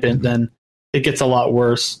run rampant, then it gets a lot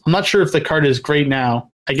worse. I'm not sure if the card is great now.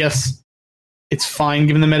 I guess it's fine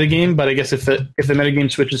given the metagame, but I guess if the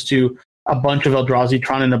metagame switches to a bunch of Eldrazi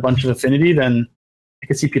Tron and a bunch of Affinity, then I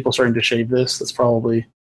can see people starting to shave this. That's probably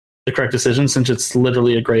the correct decision since it's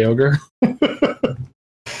literally a gray ogre.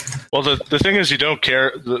 Well, the thing is, you don't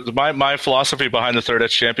care. My philosophy behind the third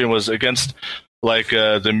Etch Champion was against like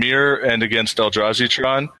the Mirror and against Eldrazi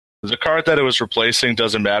Tron. The card that it was replacing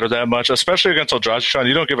doesn't matter that much, especially against Eldrazi Tron.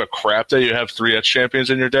 You don't give a crap that you have 3 Etch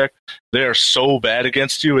Champions in your deck. They are so bad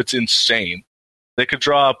against you, it's insane. They could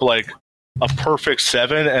draw up like a perfect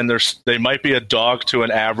 7, and they might be a dog to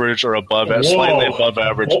an average or slightly above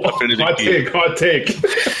average Affinity. Hot take.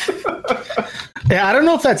 Yeah, I don't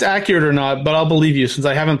know if that's accurate or not, but I'll believe you since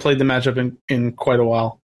I haven't played the matchup in quite a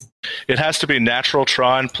while. It has to be natural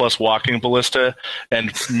Tron plus Walking Ballista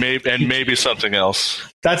and maybe something else.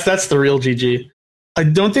 That's the real GG.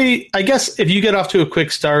 Don't they? I guess if you get off to a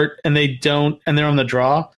quick start and they don't, and they're on the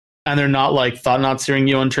draw and they're not like Thought-Knot Searing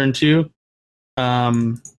you on turn 2,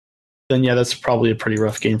 then yeah, that's probably a pretty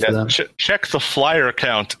rough game for them. Check the flyer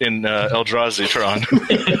count in Eldrazi Tron.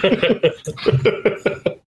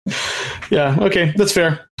 Yeah, okay, that's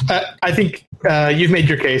fair. I think you've made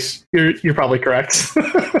your case. You're probably correct.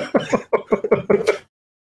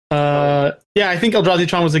 Yeah, I think Eldrazi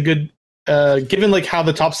Tron was a good, given like how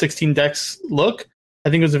the top 16 decks look. I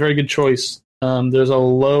think it was a very good choice. There's a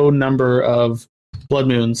low number of Blood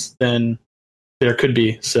Moons than there could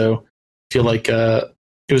be, so I feel like it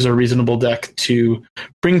was a reasonable deck to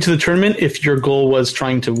bring to the tournament if your goal was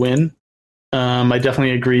trying to win I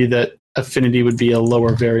definitely agree that Affinity would be a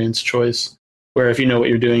lower variance choice, where if you know what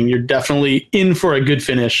you're doing, you're definitely in for a good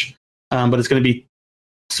finish, but it's going to be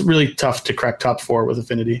really tough to crack top 4 with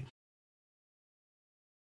Affinity.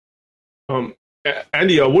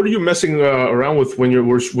 Andy, what are you messing around with when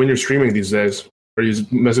you're streaming these days? Are you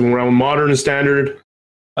messing around with Modern and Standard?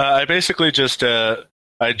 I basically just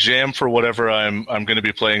I jam for whatever I'm going to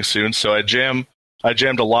be playing soon. So I jammed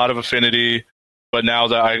a lot of Affinity, but now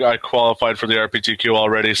that I qualified for the RPTQ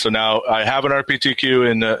already, so now I have an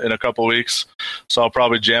RPTQ in a couple weeks. So I'll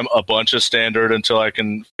probably jam a bunch of Standard until I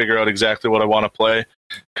can figure out exactly what I want to play.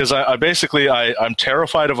 Because I'm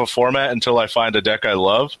terrified of a format until I find a deck I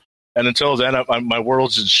love, and until then, my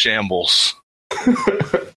world's in shambles.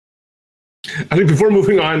 I think before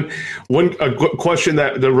moving on, a question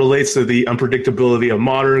that relates to the unpredictability of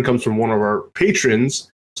Modern comes from one of our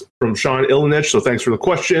patrons, from Sean Ilinich. So thanks for the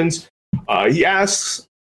questions. He asks,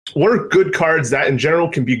 what are good cards that in general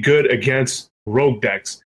can be good against rogue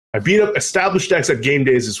decks? I beat up established decks at game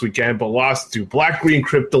days this weekend, but lost to black-green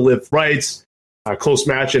Cryptolith Rites, a close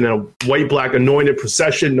match, and a white-black Anointed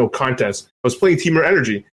Procession, no contest. I was playing Temur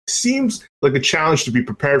Energy. Seems like a challenge to be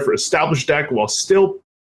prepared for established deck while still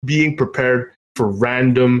being prepared for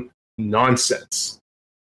random nonsense.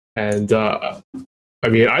 And I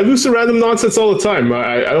mean, I lose to random nonsense all the time.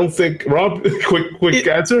 I don't think, Rob, quick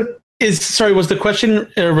answer. Was the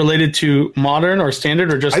question related to Modern or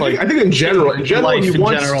Standard, or just I think in general,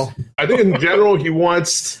 I think in general he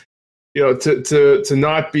wants, to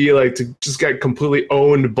not be like, to just get completely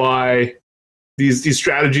owned by these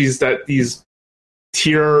strategies, that these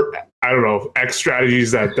tier, I don't know, X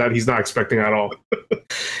strategies that he's not expecting at all.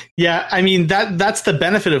 Yeah, I mean, that's the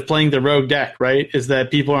benefit of playing the rogue deck, right? Is that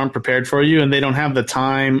people aren't prepared for you and they don't have the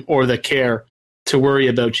time or the care to worry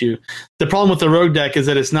about you. The problem with the rogue deck is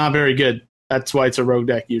that it's not very good. That's why it's a rogue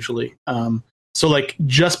deck usually. So like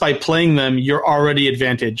just by playing them, you're already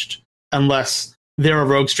advantaged unless they're a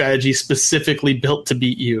rogue strategy specifically built to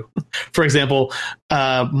beat you. For example,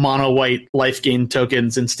 mono white life gain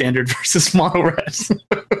tokens in Standard versus mono red.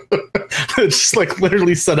 It's just like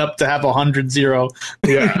literally set up to have 100-0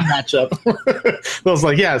 matchup. I was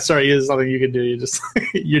like, yeah, sorry, there's nothing you can do.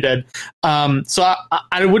 You're dead. So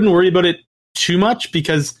I wouldn't worry about it too much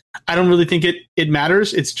because I don't really think it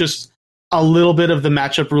matters. It's just a little bit of the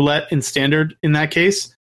matchup roulette in Standard in that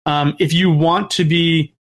case. If you want to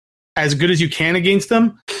be as good as you can against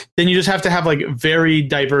them, then you just have to have like very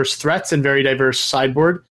diverse threats and very diverse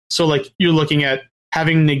sideboard. So like you're looking at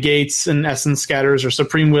having negates and essence scatters or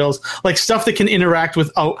supreme wills, like stuff that can interact with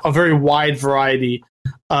a very wide variety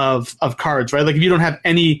of cards, right? Like if you don't have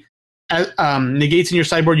any negates in your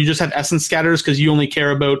sideboard, you just have essence scatters because you only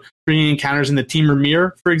care about bringing in counters in the Temur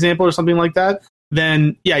Mirror, for example, or something like that,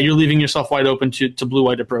 then yeah, you're leaving yourself wide open to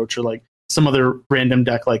blue-white approach or like some other random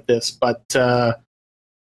deck like this. But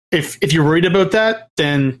if you're worried about that,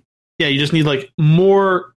 then yeah, you just need like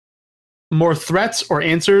more threats or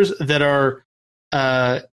answers that are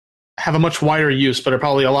have a much wider use, but are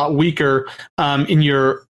probably a lot weaker in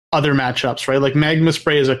your other matchups, right? Like Magma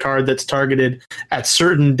Spray is a card that's targeted at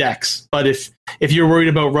certain decks, but if you're worried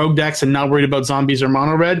about rogue decks and not worried about zombies or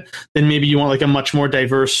mono red, then maybe you want like a much more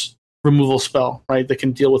diverse removal spell, right, that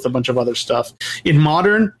can deal with a bunch of other stuff. In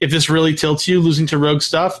Modern, if this really tilts you losing to rogue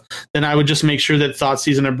stuff, then I would just make sure that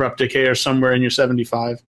Thoughtseize and Abrupt Decay are somewhere in your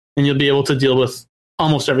 75, and you'll be able to deal with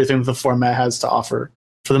almost everything that the format has to offer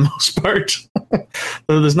for the most part.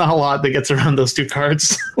 There's not a lot that gets around those two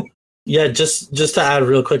cards. Yeah, just to add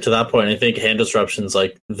real quick to that point, I think Hand Disruption is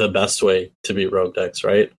like the best way to beat rogue decks,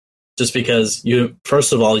 right? Just because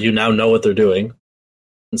first of all, you now know what they're doing,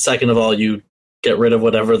 and second of all, you get rid of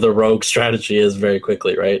whatever the rogue strategy is very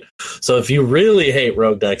quickly, right? So if you really hate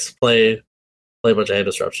rogue decks, play a bunch of Hand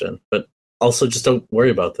Disruption, but also just don't worry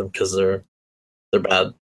about them because they're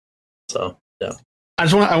bad. So yeah.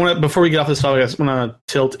 I want to before we get off this topic, I just want to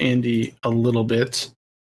tilt Andy a little bit.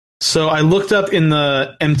 So I looked up in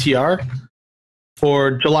the MTR for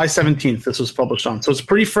July 17th. This was published on. So it's a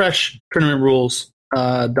pretty fresh tournament rules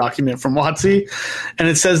document from WotC, and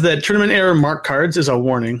it says that tournament error mark cards is a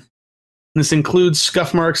warning. This includes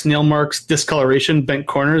scuff marks, nail marks, discoloration, bent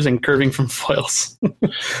corners, and curving from foils.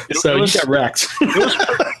 So you got wrecked.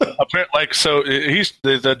 The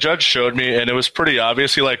judge showed me, and it was pretty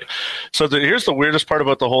obvious. Here's the weirdest part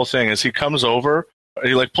about the whole thing is he comes over,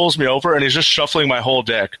 he like pulls me over, and he's just shuffling my whole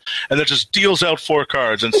deck, and then just deals out 4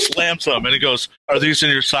 cards and slams them, and he goes, "Are these in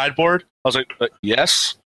your sideboard?" I was like,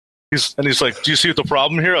 "Yes." He's like, "Do you see what the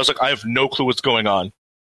problem here?" I was like, "I have no clue what's going on."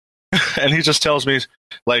 And he just tells me,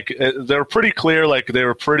 like, they're pretty clear. Like, they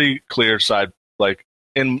were pretty clear side. Like,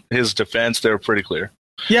 in his defense, they were pretty clear.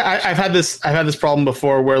 Yeah, I've had this problem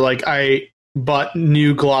before where like I bought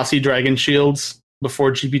new glossy dragon shields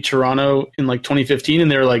before GP Toronto in like 2015,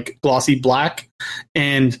 and they're like glossy black,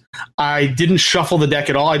 and I didn't shuffle the deck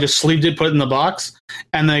at all. I just sleeved it, put it in the box,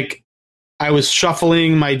 and like I was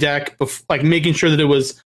shuffling my deck, like making sure that it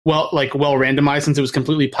was well randomized, since it was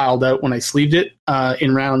completely piled out when I sleeved it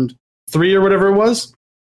in round 3 or whatever it was.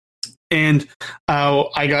 And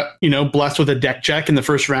I got, blessed with a deck check in the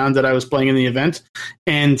first round that I was playing in the event.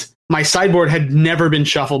 And my sideboard had never been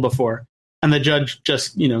shuffled before. And the judge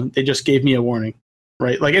just, they just gave me a warning,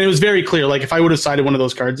 right? Like, and it was very clear. Like, if I would have sided one of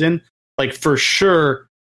those cards in, like, for sure,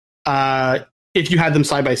 if you had them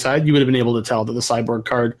side by side, you would have been able to tell that the sideboard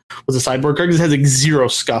card was a sideboard card because it has like 0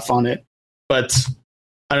 scuff on it. But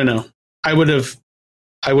I don't know. I would have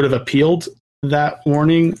appealed that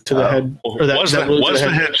warning to the head, or that was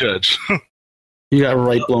the head judge. You got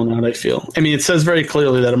right blown out, I feel. I mean, it says very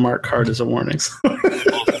clearly that a marked card is a warning. Well,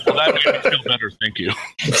 that made me feel better. Thank you.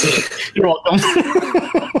 You're welcome.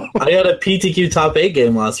 I had a PTQ top 8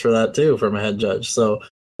 game loss for that too from a head judge. So it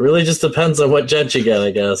really just depends on what judge you get,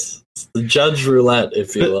 I guess. It's the judge roulette,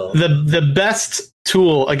 if you will. The best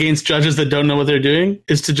tool against judges that don't know what they're doing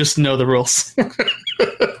is to just know the rules.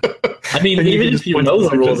 I mean, even if you know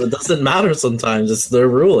the rules, it doesn't matter sometimes. It's their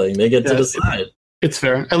ruling. They get to decide. It's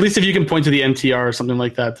fair. At least if you can point to the MTR or something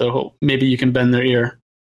like that, though, maybe you can bend their ear.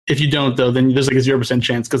 If you don't, though, then there's like a 0%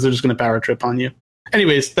 chance because they're just going to power trip on you.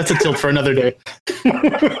 Anyways, that's a tilt for another day.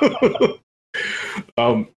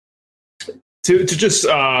 To just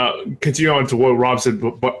continue on to what Rob said,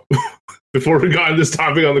 but before we got on this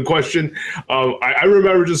topic on the question, I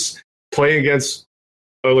remember just playing against,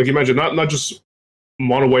 like you mentioned, not just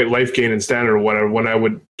mono white life gain and standard or whatever, when I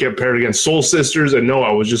would get paired against Soul Sisters, and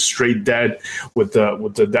I was just straight dead with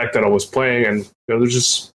the deck that I was playing, and there's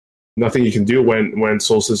just nothing you can do when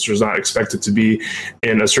Soul Sisters is not expected to be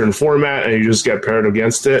in a certain format, and you just get paired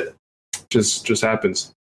against it. Just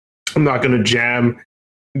happens. I'm not going to jam.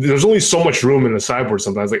 There's only so much room in the sideboard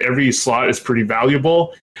sometimes. Like, every slot is pretty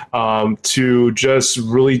valuable to just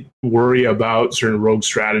really worry about certain rogue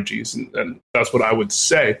strategies, and that's what I would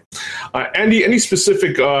say. Andy, any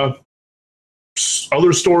specific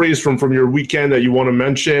other stories from your weekend that you want to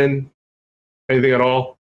mention? Anything at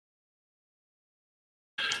all?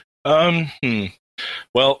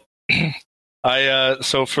 Well, I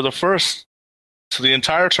so the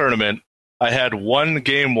entire tournament, I had one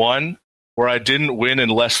game won where I didn't win in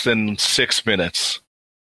less than 6 minutes.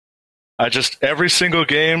 Every single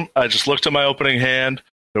game, I just looked at my opening hand.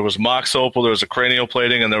 There was Mox Opal, there was a cranial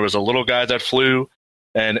plating, and there was a little guy that flew.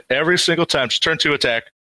 And every single time, just turn 2 attack.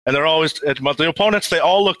 And they're always, the opponents, they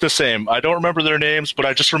all look the same. I don't remember their names, but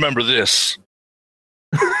I just remember this.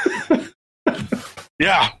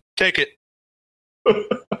 Yeah, take it.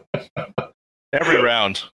 Every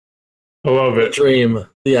round. I love it.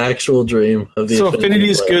 The actual dream of the. So affinity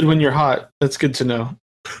is good when you're hot. That's good to know.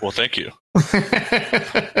 Well, thank you.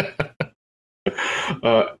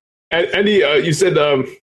 Andy, you said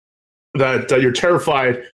that you're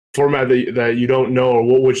terrified format that you don't know,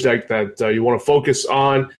 or which deck that you want to focus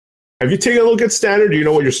on. Have you taken a look at standard? Do you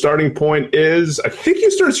know what your starting point is? I think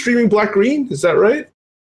you started streaming Black Green. Is that right?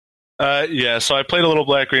 Yeah, so I played a little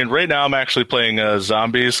Black Green. Right now, I'm actually playing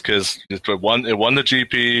Zombies because it won the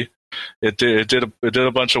GP. It did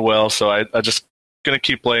a bunch of well, so I just gonna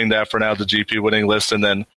keep playing that for now, the GP winning list, and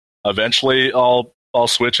then eventually I'll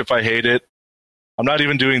switch if I hate it. I'm not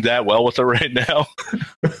even doing that well with it right now.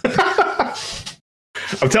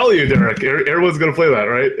 I'm telling you, Derek, everyone's gonna play that,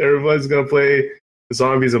 right? Everyone's gonna play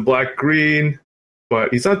Zombies and Black Green,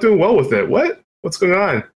 but he's not doing well with it. What's going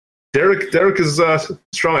on? Derek is a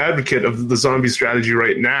strong advocate of the zombie strategy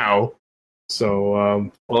right now.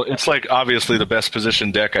 So, well, it's like obviously the best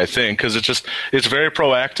position deck, I think, because it's very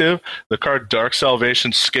proactive. The card Dark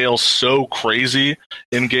Salvation scales so crazy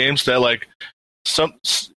in games that like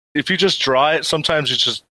if you just draw it,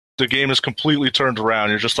 sometimes the game is completely turned around.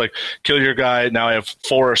 You're just like, kill your guy. Now I have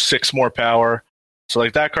 4 or 6 more power. So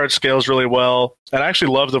like that card scales really well. And I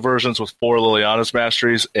actually love the versions with 4 Liliana's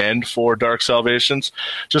Masteries and 4 Dark Salvations,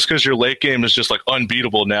 just because your late game is just like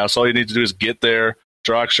unbeatable now. So all you need to do is get there,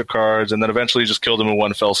 draw extra cards, and then eventually you just kill them in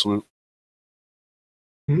one fell swoop.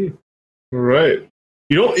 All right.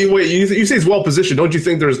 You say it's well positioned. Don't you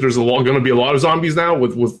think there's going to be a lot of zombies now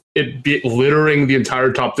with it littering the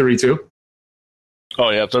entire top 32? Oh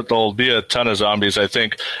yeah, there'll be a ton of zombies, I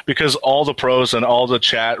think, because all the pros and all the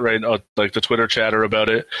chat right now, like the Twitter chatter about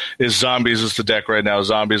it, is Zombies is the deck right now.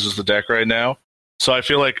 Zombies is the deck right now. So I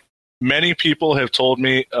feel like many people have told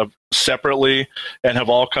me separately and have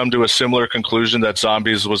all come to a similar conclusion that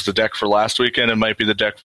Zombies was the deck for last weekend and might be the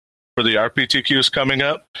deck for for the RPTQs coming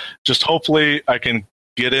up. Just hopefully I can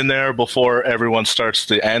get in there before everyone starts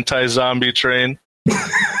the anti-zombie train.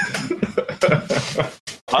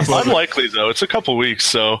 Unlikely, though. It's a couple weeks,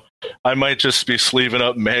 so I might just be sleeving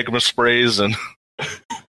up magma sprays and...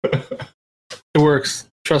 It works.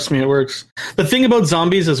 Trust me, it works. The thing about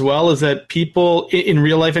zombies as well is that people, in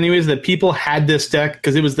real life anyways, that people had this deck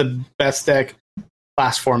because it was the best deck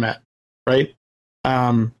last format, right?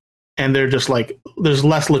 And they're just like, there's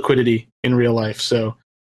less liquidity in real life, so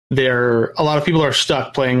a lot of people are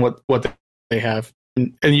stuck playing what they have,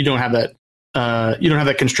 and you don't have that. You don't have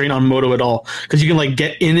that constraint on Moto at all because you can like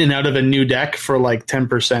get in and out of a new deck for like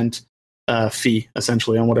 10% fee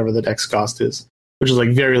essentially on whatever the deck's cost is, which is like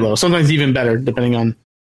very low. Sometimes even better depending on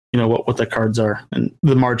what the cards are, and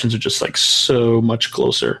the margins are just like so much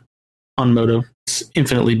closer on Moto. It's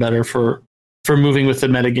infinitely better for moving with the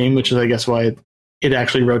metagame, which is I guess why it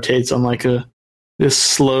actually rotates on like this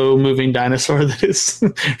slow moving dinosaur that is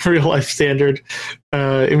real life standard.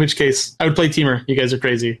 In which case, I would play Teamer. You guys are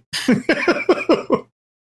crazy.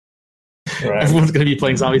 Right. Everyone's going to be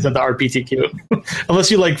playing zombies at the RPTQ,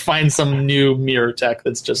 unless you like find some new mirror tech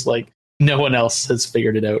that's just like no one else has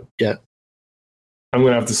figured it out yet. I'm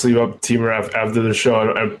going to have to sleeve up Teamer after the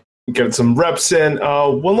show and get some reps in.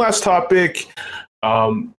 One last topic: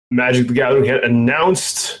 Magic the Gathering had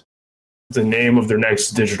announced the name of their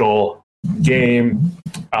next digital game,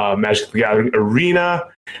 Magic the Gathering Arena.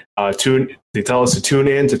 They tell us to tune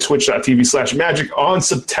in to twitch.tv/magic on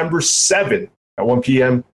September 7th at 1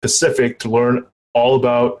 p.m. Pacific to learn all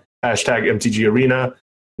about #MTG Arena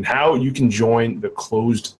and how you can join the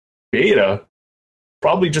closed beta.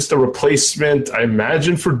 Probably just a replacement, I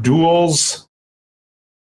imagine, for duels.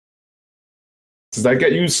 Does that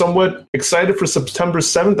get you somewhat excited for September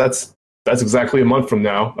 7th? That's exactly a month from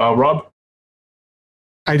now. Rob?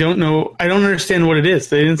 I don't know. I don't understand what it is.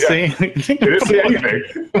 They didn't say anything. They didn't say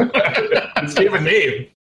anything. Just gave a name.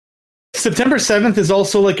 September 7th is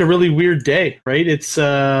also like a really weird day, right? It's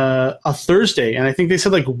a Thursday, and I think they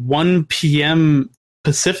said like 1 p.m.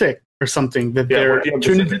 Pacific or something that they're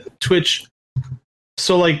tuning into Twitch.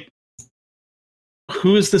 So like,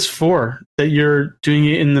 who is this for? That you're doing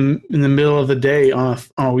it in the middle of the day on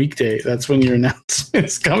a weekday? That's when your announcement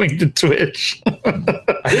is coming to Twitch.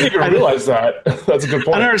 I didn't even realize that. That's a good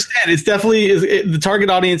point. I don't understand. It's definitely the target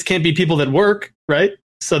audience can't be people that work, right?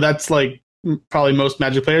 So that's like probably most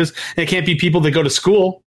Magic players. And it can't be people that go to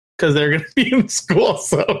school because they're going to be in school.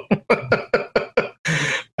 So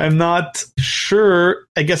I'm not sure.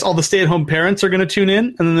 I guess all the stay-at-home parents are going to tune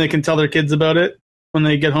in, and then they can tell their kids about it when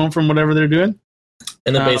they get home from whatever they're doing.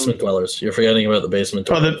 And the basement dwellers. You're forgetting about the basement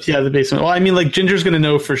dwellers. The basement. Well, I mean, like, Ginger's going to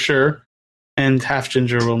know for sure, and Half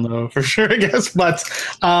Ginger will know for sure, I guess. But,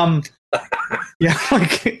 yeah,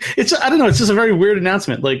 like, I don't know. It's just a very weird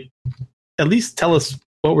announcement. Like, at least tell us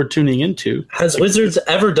what we're tuning into. Has Wizards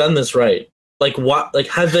ever done this right? Like, what? Like,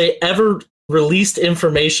 have they ever released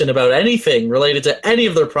information about anything related to any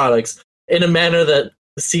of their products in a manner that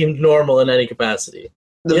seemed normal in any capacity?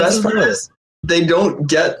 The best part is they don't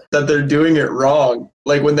get that they're doing it wrong.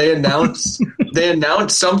 Like when they announced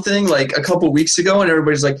something like a couple weeks ago, and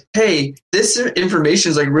everybody's like, "Hey, this information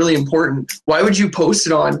is like really important. Why would you post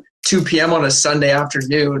it on 2 p.m. on a Sunday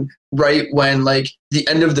afternoon, right when like the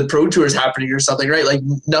end of the Pro Tour is happening or something, right? Like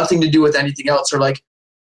nothing to do with anything else." Or like,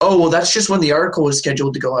 "Oh, well, that's just when the article was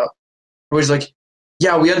scheduled to go out." Everybody's like,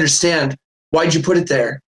 "Yeah, we understand. Why'd you put it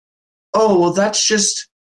there?" "Oh, well, that's just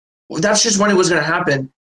when it was going to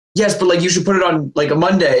happen." "Yes, but like you should put it on like a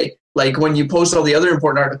Monday, like when you post all the other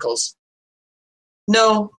important articles."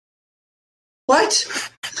 No. What?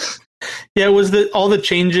 Yeah, it was all the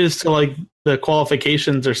changes to like the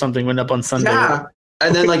qualifications or something went up on Sunday. Yeah.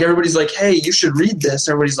 And then like everybody's like, "Hey, you should read this."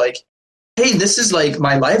 Everybody's like, "Hey, this is like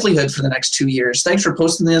my livelihood for the next 2 years. Thanks for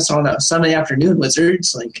posting this on a Sunday afternoon,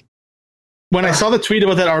 Wizards." Like, when I saw the tweet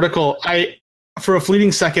about that article, for a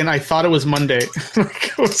fleeting second I thought it was Monday.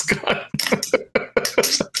 It was gone.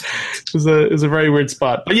 It was a very weird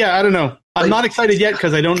spot. But yeah, I don't know. I'm not excited yet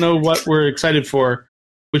because I don't know what we're excited for,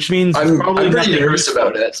 which means I'm probably pretty nervous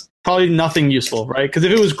about it. Probably nothing useful, right? Because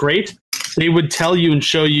if it was great, they would tell you and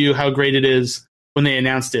show you how great it is when they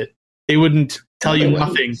announced it. They wouldn't tell you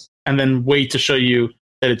nothing and then wait to show you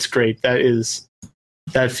that it's great.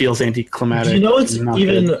 That feels anticlimactic. You know what's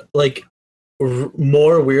even good. Like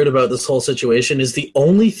more weird about this whole situation is the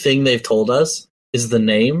only thing they've told us is the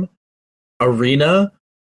name Arena,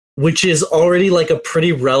 which is already like a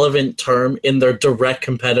pretty relevant term in their direct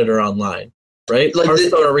competitor online, right? Like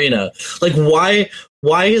Hearthstone Arena. Like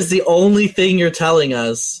why is the only thing you're telling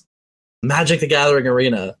us Magic the Gathering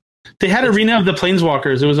Arena? They had Arena of the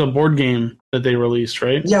Planeswalkers. It was a board game that they released,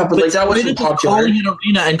 right? Yeah, but like that wasn't popular. Calling it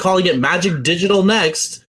Arena and calling it Magic Digital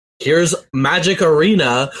Next. Here's Magic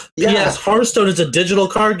Arena. Yeah. P.S. Hearthstone is a digital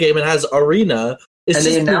card game and has Arena. It's And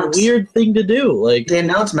just they announced- a weird thing to do. Like They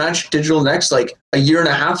announced Magic Digital Next like a year and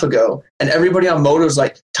a half ago, and everybody on Moto's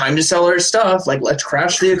like, time to sell our stuff, like let's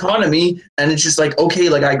crash the economy. And it's just like, okay,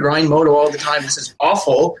 like I grind Moto all the time. This is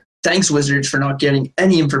awful. Thanks, Wizards, for not getting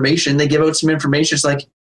any information. They give out some information. It's like,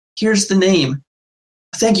 here's the name.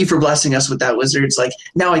 Thank you for blessing us with that, Wizards. Like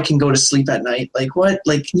now I can go to sleep at night. Like what?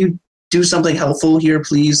 Like can you do something helpful here,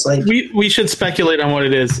 please? Like We should speculate on what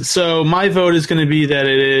it is. So my vote is going to be that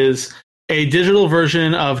it is a digital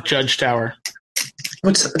version of Judge Tower.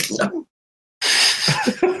 what's You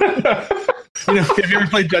know, have you ever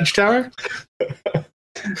played Judge Tower?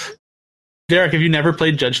 Derek, have you never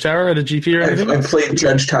played Judge Tower at a GP or anything? I've played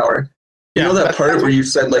Judge Tower. You know that part where you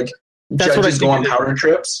said like That's what I judges go think on it is. power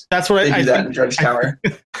trips? That's what They I do that in think. Judge Tower.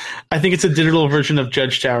 I think it's a digital version of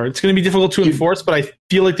Judge Tower. It's going to be difficult to enforce, but I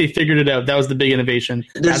feel like they figured it out. That was the big innovation.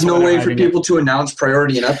 There's That's no why they're way for hiding it. people to announce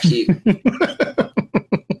priority and upkeep.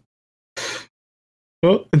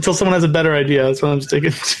 Well, until someone has a better idea, that's what I'm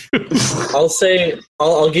sticking to.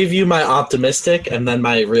 I'll give you my optimistic and then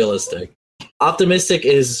my realistic. Optimistic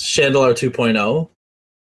is Chandelar 2.0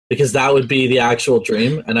 because that would be the actual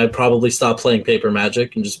dream, and I'd probably stop playing Paper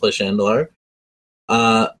Magic and just play Chandelar.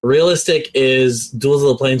 Realistic is Duels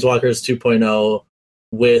of the Planeswalkers 2.0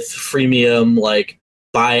 with freemium, like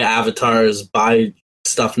buy avatars, buy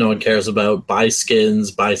stuff no one cares about, buy skins,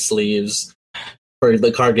 buy sleeves for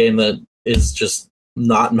the card game that is just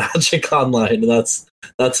not Magic Online.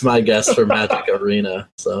 That's my guess for Magic Arena.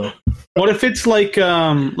 So What if it's like a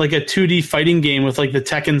 2D fighting game with like the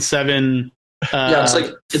Tekken 7? Yeah, it's like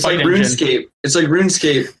fight engine. RuneScape. It's like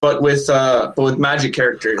RuneScape, but with Magic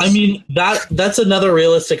characters. I mean that's another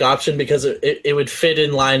realistic option because it would fit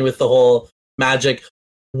in line with the whole Magic.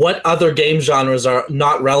 What other game genres are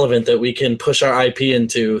not relevant that we can push our IP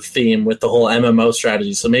into theme with the whole MMO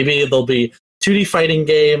strategy? So maybe there'll be 2D fighting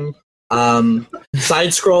game,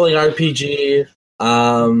 side-scrolling RPG.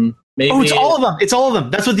 Maybe Oh, it's all of them. It's all of them.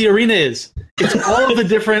 That's what the arena is. It's all of the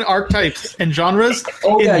different archetypes and genres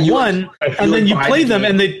in one, and then you play them,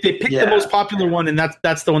 and they pick the most popular one, and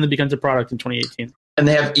that's the one that becomes a product in 2018. And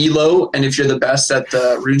they have Elo, and if you're the best at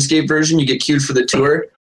the RuneScape version, you get queued for the tour,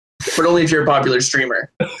 but only if you're a popular streamer.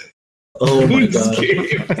 Oh my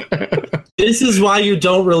god. This is why you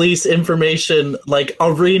don't release information like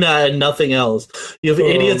Arena and nothing else. You have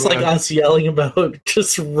idiots like us yelling about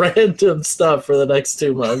just random stuff for the next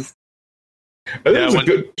 2 months. I think there's a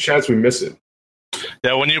good chance we miss it.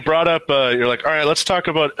 Yeah, when you brought up, you're like, all right, let's talk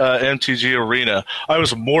about MTG Arena. I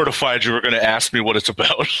was mortified you were going to ask me what it's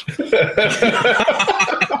about. I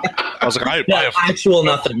was like, I have actual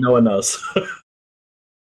nothing. No one knows.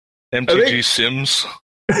 MTG Sims.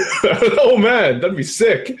 Oh man, that'd be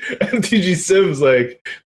sick. MTG Sims, like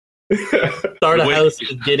start a house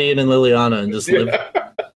with Gideon and Liliana and just live.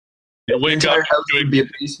 The entire house would be a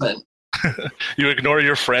basement. You ignore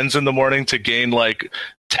your friends in the morning to gain like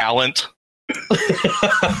talent.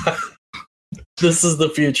 This is the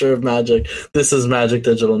future of Magic. This is Magic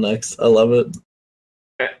Digital Next. I love it.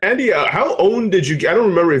 Andy, how owned did you get? I don't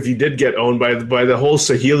remember if you did get owned by the whole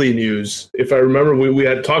Saheeli news. If I remember, we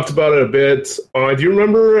had talked about it a bit. Do you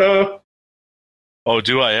remember? Oh,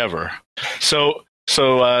 do I ever? So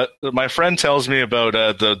my friend tells me about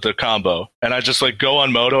the combo, and I just like go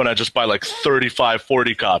on Moto and I just buy like 35,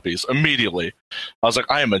 40 copies immediately. I was like,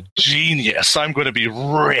 I am a genius. I'm going to be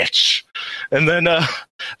rich. And then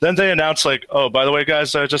they announced like, oh, by the way,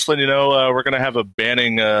 guys, just letting you know, we're going to have a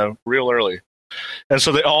banning real early. And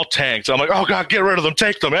so they all tanked. I'm like, oh god, get rid of them,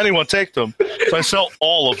 take them, anyone take them. So I sell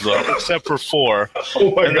all of them except for 4.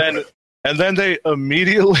 And then they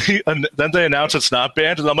immediately then they announce it's not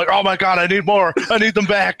banned, and I'm like, oh my god, I need more. I need them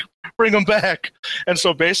back. Bring them back. And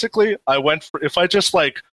so basically, I went for, if I just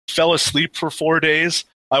like fell asleep for 4 days,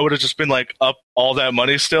 I would have just been like up all that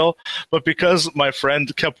money still. But because my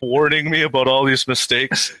friend kept warning me about all these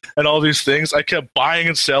mistakes and all these things, I kept buying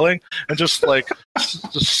and selling and just like,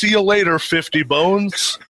 see you later, 50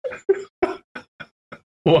 bones.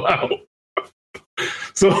 Wow.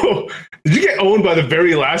 So, did you get owned by the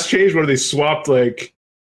very last change where they swapped like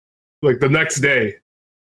the next day?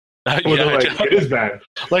 Yeah, it is bad.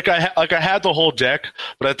 Like I had the whole deck,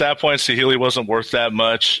 but at that point, Saheeli wasn't worth that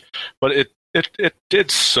much. But it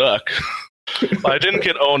did suck. I didn't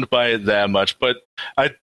get owned by it that much, but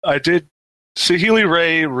I did. Saheeli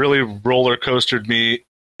Ray really roller coastered me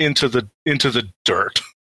into the dirt.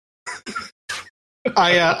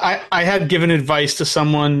 I had given advice to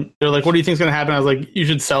someone. They're like, "What do you think is going to happen?" I was like, "You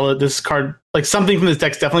should sell it. This card, like something from this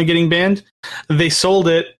deck's definitely getting banned." They sold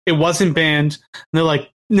it. It wasn't banned. And they're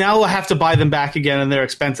like, "Now I have to buy them back again, and they're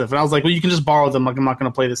expensive." And I was like, "Well, you can just borrow them. Like, I'm not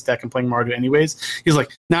going to play this deck and playing Mardu anyways." He's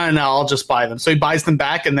like, "No, I'll just buy them." So he buys them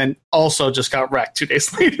back, and then also just got wrecked 2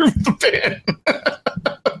 days later with the ban.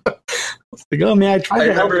 Like, oh man, I tried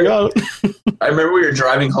to help you out. I remember we were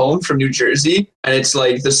driving home from New Jersey, and it's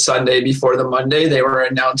like the Sunday before the Monday, they were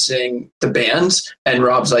announcing the bans, and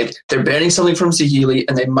Rob's like, they're banning something from Saheeli,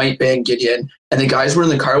 and they might ban Gideon. And the guys were in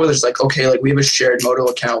the car with us like, okay, like we have a shared Moto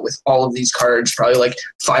account with all of these cards, probably like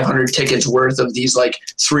 500 tickets worth of these like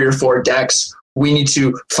 3 or 4 decks. We need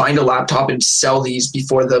to find a laptop and sell these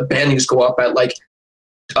before the bannings go up at like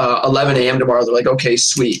 11 a.m. tomorrow. They're like, okay,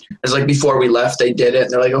 sweet. It's like before we left, they did it.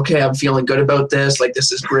 And they're like, okay, I'm feeling good about this. Like,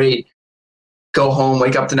 this is great. Go home,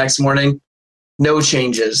 wake up the next morning, no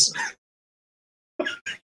changes.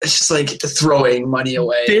 It's just like throwing money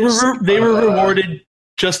away. They were rewarded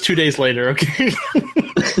just 2 days later. Okay.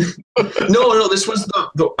 No, this was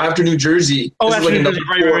the after New Jersey. Oh, this after like New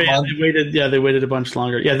Jersey, right. They waited. Yeah, they waited a bunch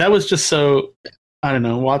longer. Yeah, that was just so. I don't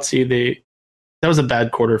know, WotC. That was a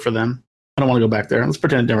bad quarter for them. I don't want to go back there. Let's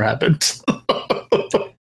pretend it never happened.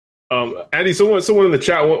 Andy, someone in the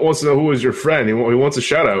chat wants to know who was your friend. He wants a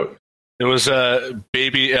shout out. It was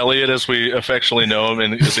Baby Elliot, as we affectionately know him,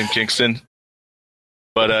 and is in Kingston.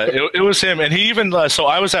 But it was him, and he even so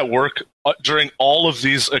I was at work during all of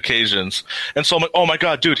these occasions, and so I'm like, oh my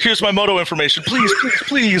god, dude, here's my Moto information,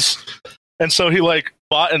 please. And so he like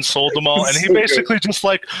bought and sold them all, and he basically just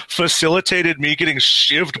like facilitated me getting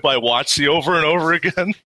shivved by WotC over and over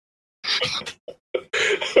again.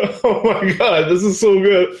 Oh my god, this is so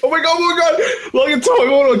good. Oh my god, log into my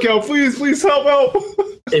Moto account, please help.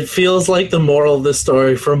 It feels like the moral of the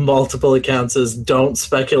story from multiple accounts is don't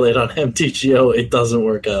speculate on MTGO, it doesn't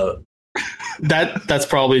work out. That's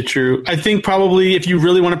probably true. I think probably if you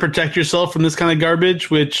really want to protect yourself from this kind of garbage,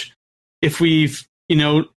 which if we've,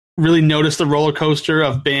 really noticed the roller coaster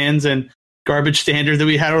of bans and garbage standard that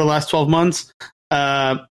we had over the last 12 months,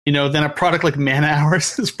 then a product like Mana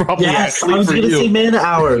Hours is probably actually for you. Say Mana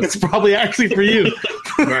Hours. It's probably actually for you.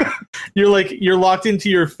 You're locked into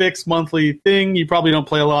your fixed monthly thing. You probably don't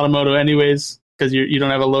play a lot of Moto anyways because you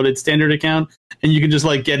don't have a loaded standard account, and you can just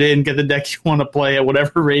like get the deck you want to play at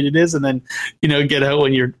whatever rate it is, and then get out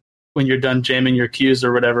when you're done jamming your queues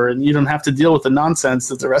or whatever, and you don't have to deal with the nonsense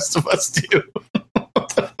that the rest of us do.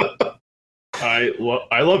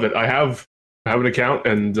 I love it. I have an account,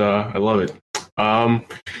 and I love it. I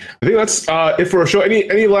think that's it for our show.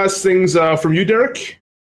 Any last things from you, Derek,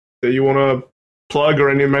 that you want to plug or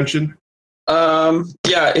any mention?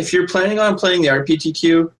 Yeah, if you're planning on playing the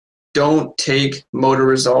RPTQ, don't take Moto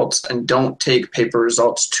results and don't take paper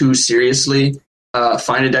results too seriously.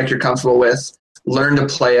 Find a deck you're comfortable with, learn to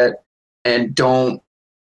play it, and don't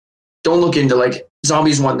look into like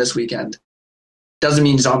Zombies won this weekend. Doesn't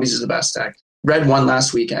mean Zombies is the best deck. Red won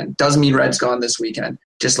last weekend. Doesn't mean Red's gone this weekend.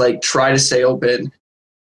 Just like try to stay open,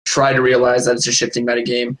 try to realize that it's a shifting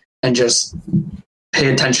metagame, and just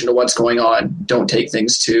pay attention to what's going on. Don't take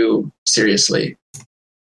things too seriously.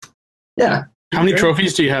 Yeah. How many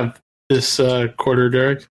trophies do you have this quarter,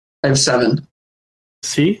 Derek? I have 7.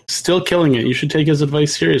 See? Still killing it. You should take his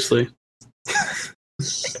advice seriously.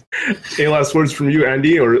 Any last words from you,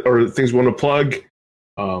 Andy, or things you want to plug?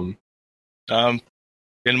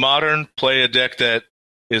 In Modern, play a deck that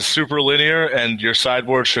is super linear, and your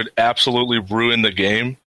sideboard should absolutely ruin the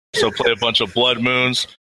game. So play a bunch of Blood Moons,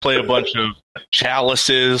 play a bunch of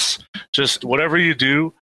Chalices, just whatever you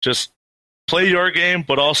do, just play your game,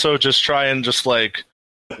 but also just try and just like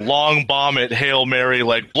long bomb it, Hail Mary,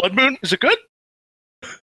 like Blood Moon, is it good?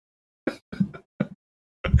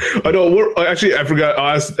 I know. I forgot.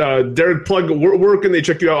 I'll ask Derek, plug, where can they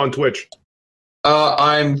check you out on Twitch?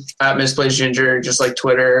 I'm at Misplaced Ginger, just like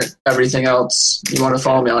Twitter, everything else. You want to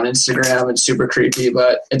follow me on Instagram, it's super creepy,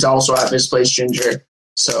 but it's also at Misplaced Ginger.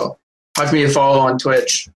 So have me to follow on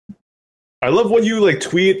Twitch. I love when you like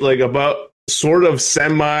tweet like about sort of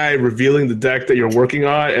semi revealing the deck that you're working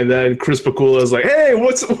on, and then Chris Pakula is like, "Hey,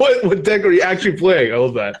 what deck are you actually playing?" I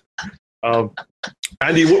love that.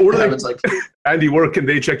 Andy, Andy, where can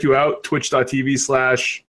they check you out?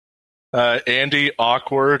 Twitch.tv/ Andy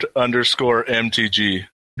Awkward _MTG.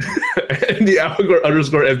 Andy Awkward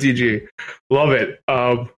 _MTG. Love it.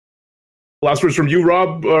 Last words from you,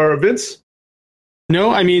 Rob or Vince? No,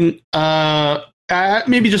 I mean,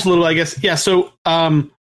 maybe just a little, I guess. Yeah, so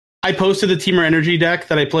I posted the Teamer Energy deck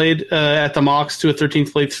that I played at the Mox to a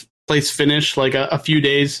 13th place finish like a few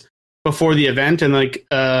days before the event. And like,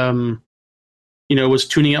 was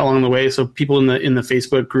tuning it along the way. So people in the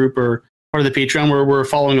Facebook group or part of the Patreon were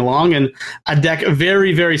following along, and a deck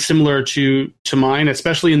very, very similar to mine,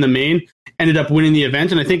 especially in the main, ended up winning the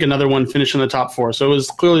event. And I think another one finished in the top 4. So it was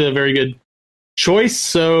clearly a very good choice.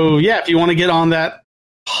 So yeah, if you want to get on that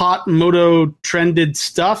hot moto trended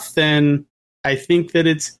stuff, then I think that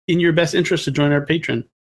it's in your best interest to join our Patreon.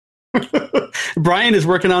 Brian is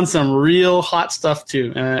working on some real hot stuff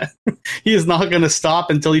too. He is not going to stop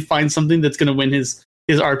until he finds something that's going to win his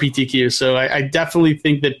RPTQ. So I definitely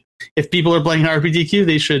think that if people are playing RPTQ,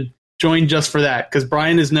 they should join just for that, because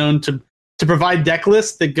Brian is known to provide deck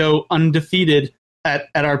lists that go undefeated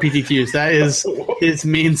at RPTQs. That is his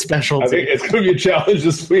main specialty. I think it's going to be a challenge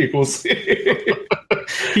this week. We'll see.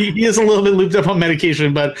 He is a little bit looped up on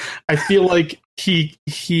medication, but I feel like he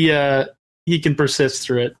can persist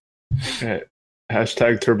through it. Okay.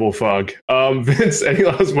 Hashtag Turbo Fog. Vince, any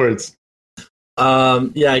last words?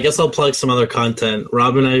 Yeah, I guess I'll plug some other content.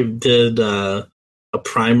 Rob and I did a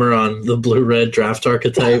primer on the blue-red draft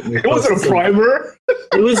archetype. It wasn't a primer.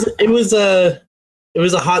 It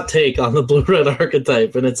was a hot take on the blue-red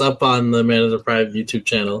archetype, and it's up on the Man of the Pride YouTube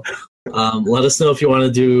channel. Let us know if you want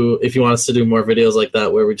us to do more videos like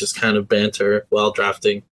that where we just kind of banter while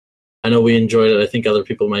drafting. I know we enjoyed it. I think other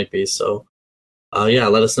people might be. So, yeah,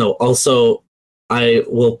 let us know. Also, I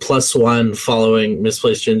will +1 following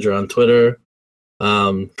Misplaced Ginger on Twitter.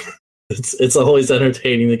 It's always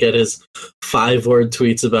entertaining to get his 5-word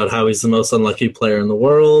tweets about how he's the most unlucky player in the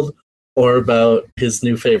world, or about his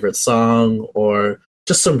new favorite song, or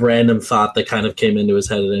just some random thought that kind of came into his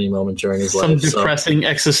head at any moment during his life. Some depressing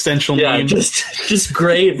existential meme. Just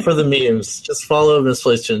great for the memes. Just follow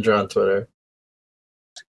Misplaced Ginger on Twitter.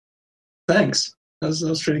 Thanks. That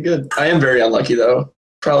was pretty good. I am very unlucky, though.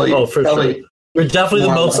 Probably. Sure. You're definitely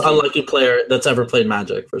the most unlucky player that's ever played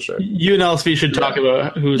Magic, for sure. You and LSV should talk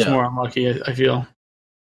about who's more unlucky, I feel.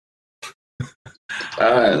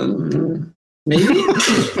 Maybe.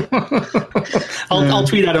 I'll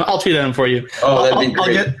tweet at him. I'll tweet at him for you. Oh, that'd be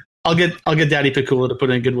great. I'll get Daddy Pikula to put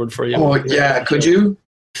in a good word for you. Oh yeah, could you?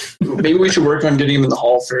 Maybe we should work on getting him in the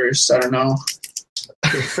hall first. I don't know.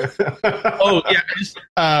 Oh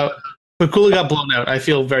yeah, Pikula got blown out. I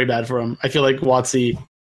feel very bad for him. I feel like WotC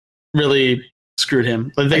really screwed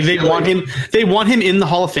him. Like they want him. They want him in the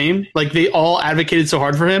Hall of Fame. Like they all advocated so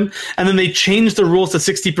hard for him, and then they changed the rules to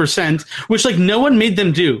 60%, which like no one made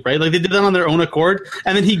them do. Right? Like they did that on their own accord,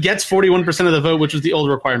 and then he gets 41% of the vote, which was the old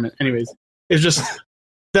requirement. Anyways, it's just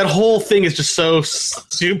that whole thing is just so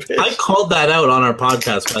stupid. I called that out on our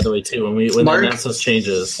podcast, by the way, too, when they announced those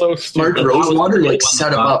changes. So Mark Rosewater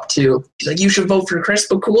set him up too. He's like, "You should vote for Chris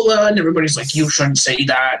Pikula," and everybody's like, "You shouldn't say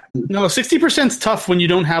that." No, 60% is tough when you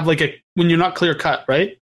don't have when you're not clear cut,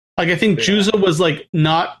 right? Like I think Juza was like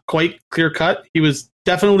not quite clear cut. He was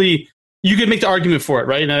definitely. You could make the argument for it,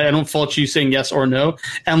 right? And I don't fault you saying yes or no.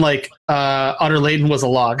 And like Otter Layton was a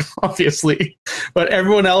log, obviously, but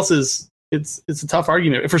everyone else is. It's a tough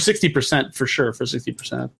argument for 60% for sure. For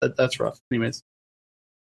 60%, that's rough. Anyways,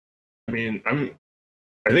 I mean, I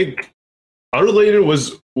think Otter Layton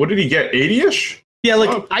was. What did he get? 80-ish.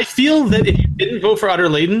 Yeah, I feel that if you didn't vote for Otter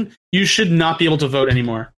Layton, you should not be able to vote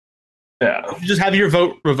anymore. Yeah, you just have your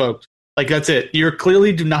vote revoked. Like that's it. You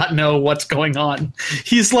clearly do not know what's going on.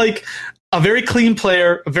 He's like a very clean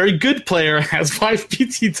player, a very good player, has 5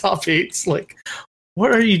 PT top 8s. Like,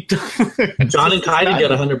 what are you doing? John and Kai did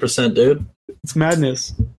get 100%, dude. It's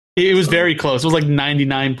madness. It was very close. It was like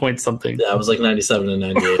 99 point something. Yeah, it was like 97 and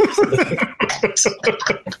 98.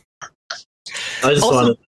 I just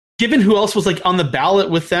wanted. Given who else was like on the ballot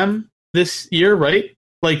with them this year, right?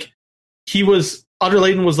 Like Otter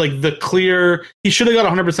Layton was like the clear. He should have got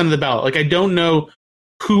 100% of the ballot. Like I don't know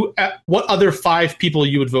what other 5 people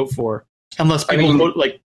you would vote for, unless people vote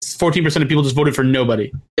like 14% of people just voted for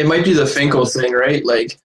nobody. It might be the Finkel thing, right?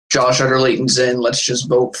 Like Josh Otter Layton's in. Let's just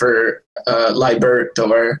vote for Libert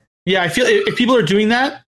or. Yeah, I feel if people are doing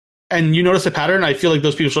that and you notice a pattern, I feel like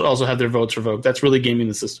those people should also have their votes revoked. That's really gaming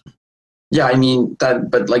the system. Yeah, I mean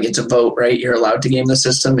that, but like it's a vote, right? You're allowed to game the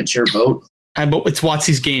system. It's your vote. But it's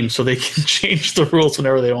WotC's game, so they can change the rules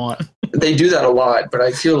whenever they want. They do that a lot, but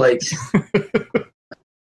I feel like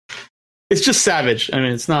it's just savage. I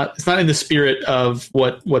mean, it's not in the spirit of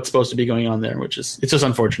what's supposed to be going on there, it's just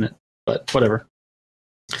unfortunate. But whatever.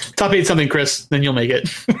 Top 8 something, Chris, then you'll make it.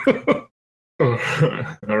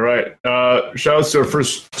 All right. Shout outs to our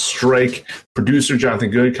first strike producer,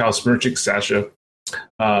 Jonathan Good, Kyle Smirchik, Sasha,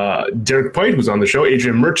 Derek Pite, who's on the show,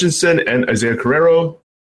 Adrian Murchison, and Isaiah Carrero.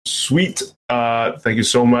 Sweet. Thank you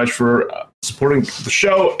so much for supporting the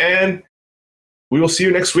show, and we will see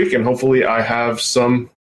you next week, and hopefully I have some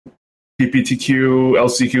PPTQ,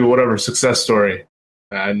 LCQ, whatever success story.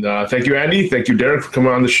 And thank you, Andy. Thank you, Derek, for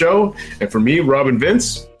coming on the show. And for me, Rob and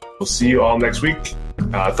Vince, we'll see you all next week.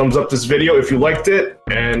 Thumbs up this video if you liked it.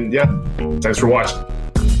 And yeah, thanks for watching.